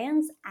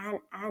experience,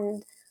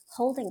 and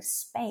holding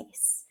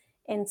space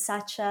in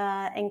such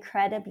a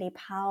incredibly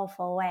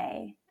powerful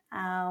way.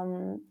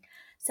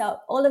 So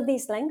all of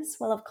these links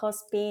will of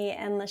course be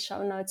in the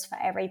show notes for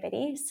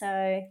everybody,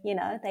 so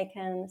they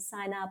can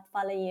sign up,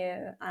 follow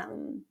you,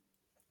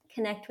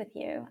 connect with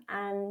you.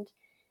 And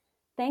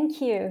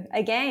thank you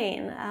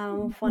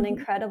again for an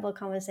incredible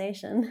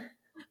conversation.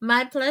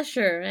 My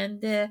pleasure.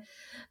 And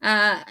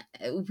uh,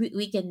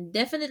 we can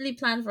definitely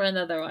plan for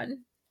another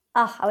one.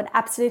 Oh, I would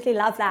absolutely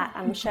love that.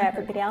 I'm sure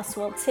everybody else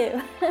will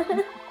too.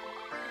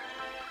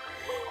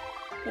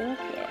 Thank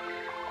you.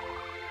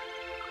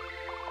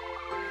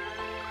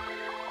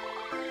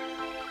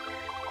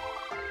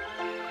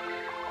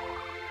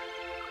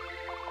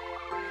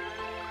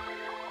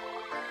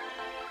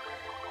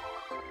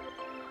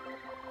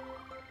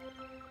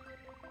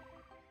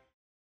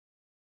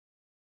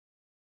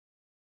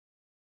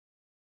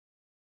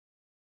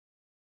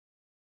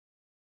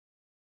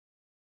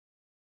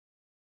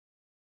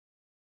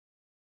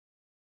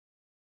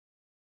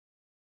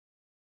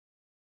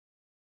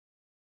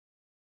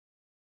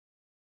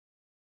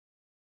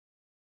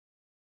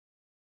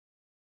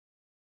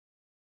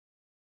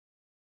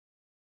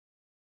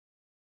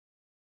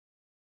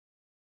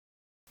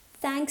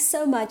 Thanks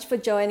so much for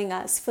joining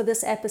us for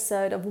this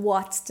episode of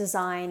What's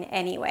Design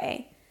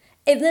Anyway?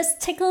 If this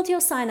tickled your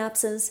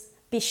synapses,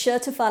 be sure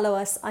to follow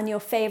us on your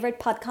favorite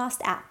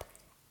podcast app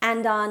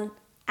and on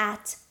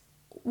at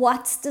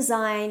What's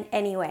Design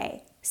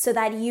Anyway, so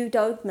that you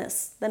don't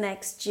miss the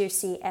next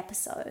juicy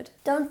episode.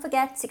 Don't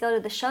forget to go to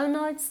the show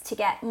notes to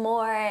get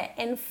more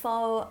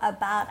info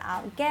about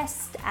our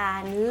guest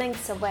and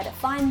links of where to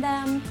find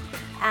them.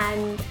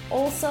 And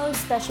also,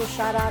 special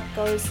shout out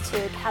goes to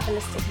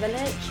Kabbalistic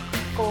Village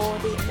for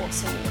the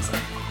awesome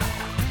music.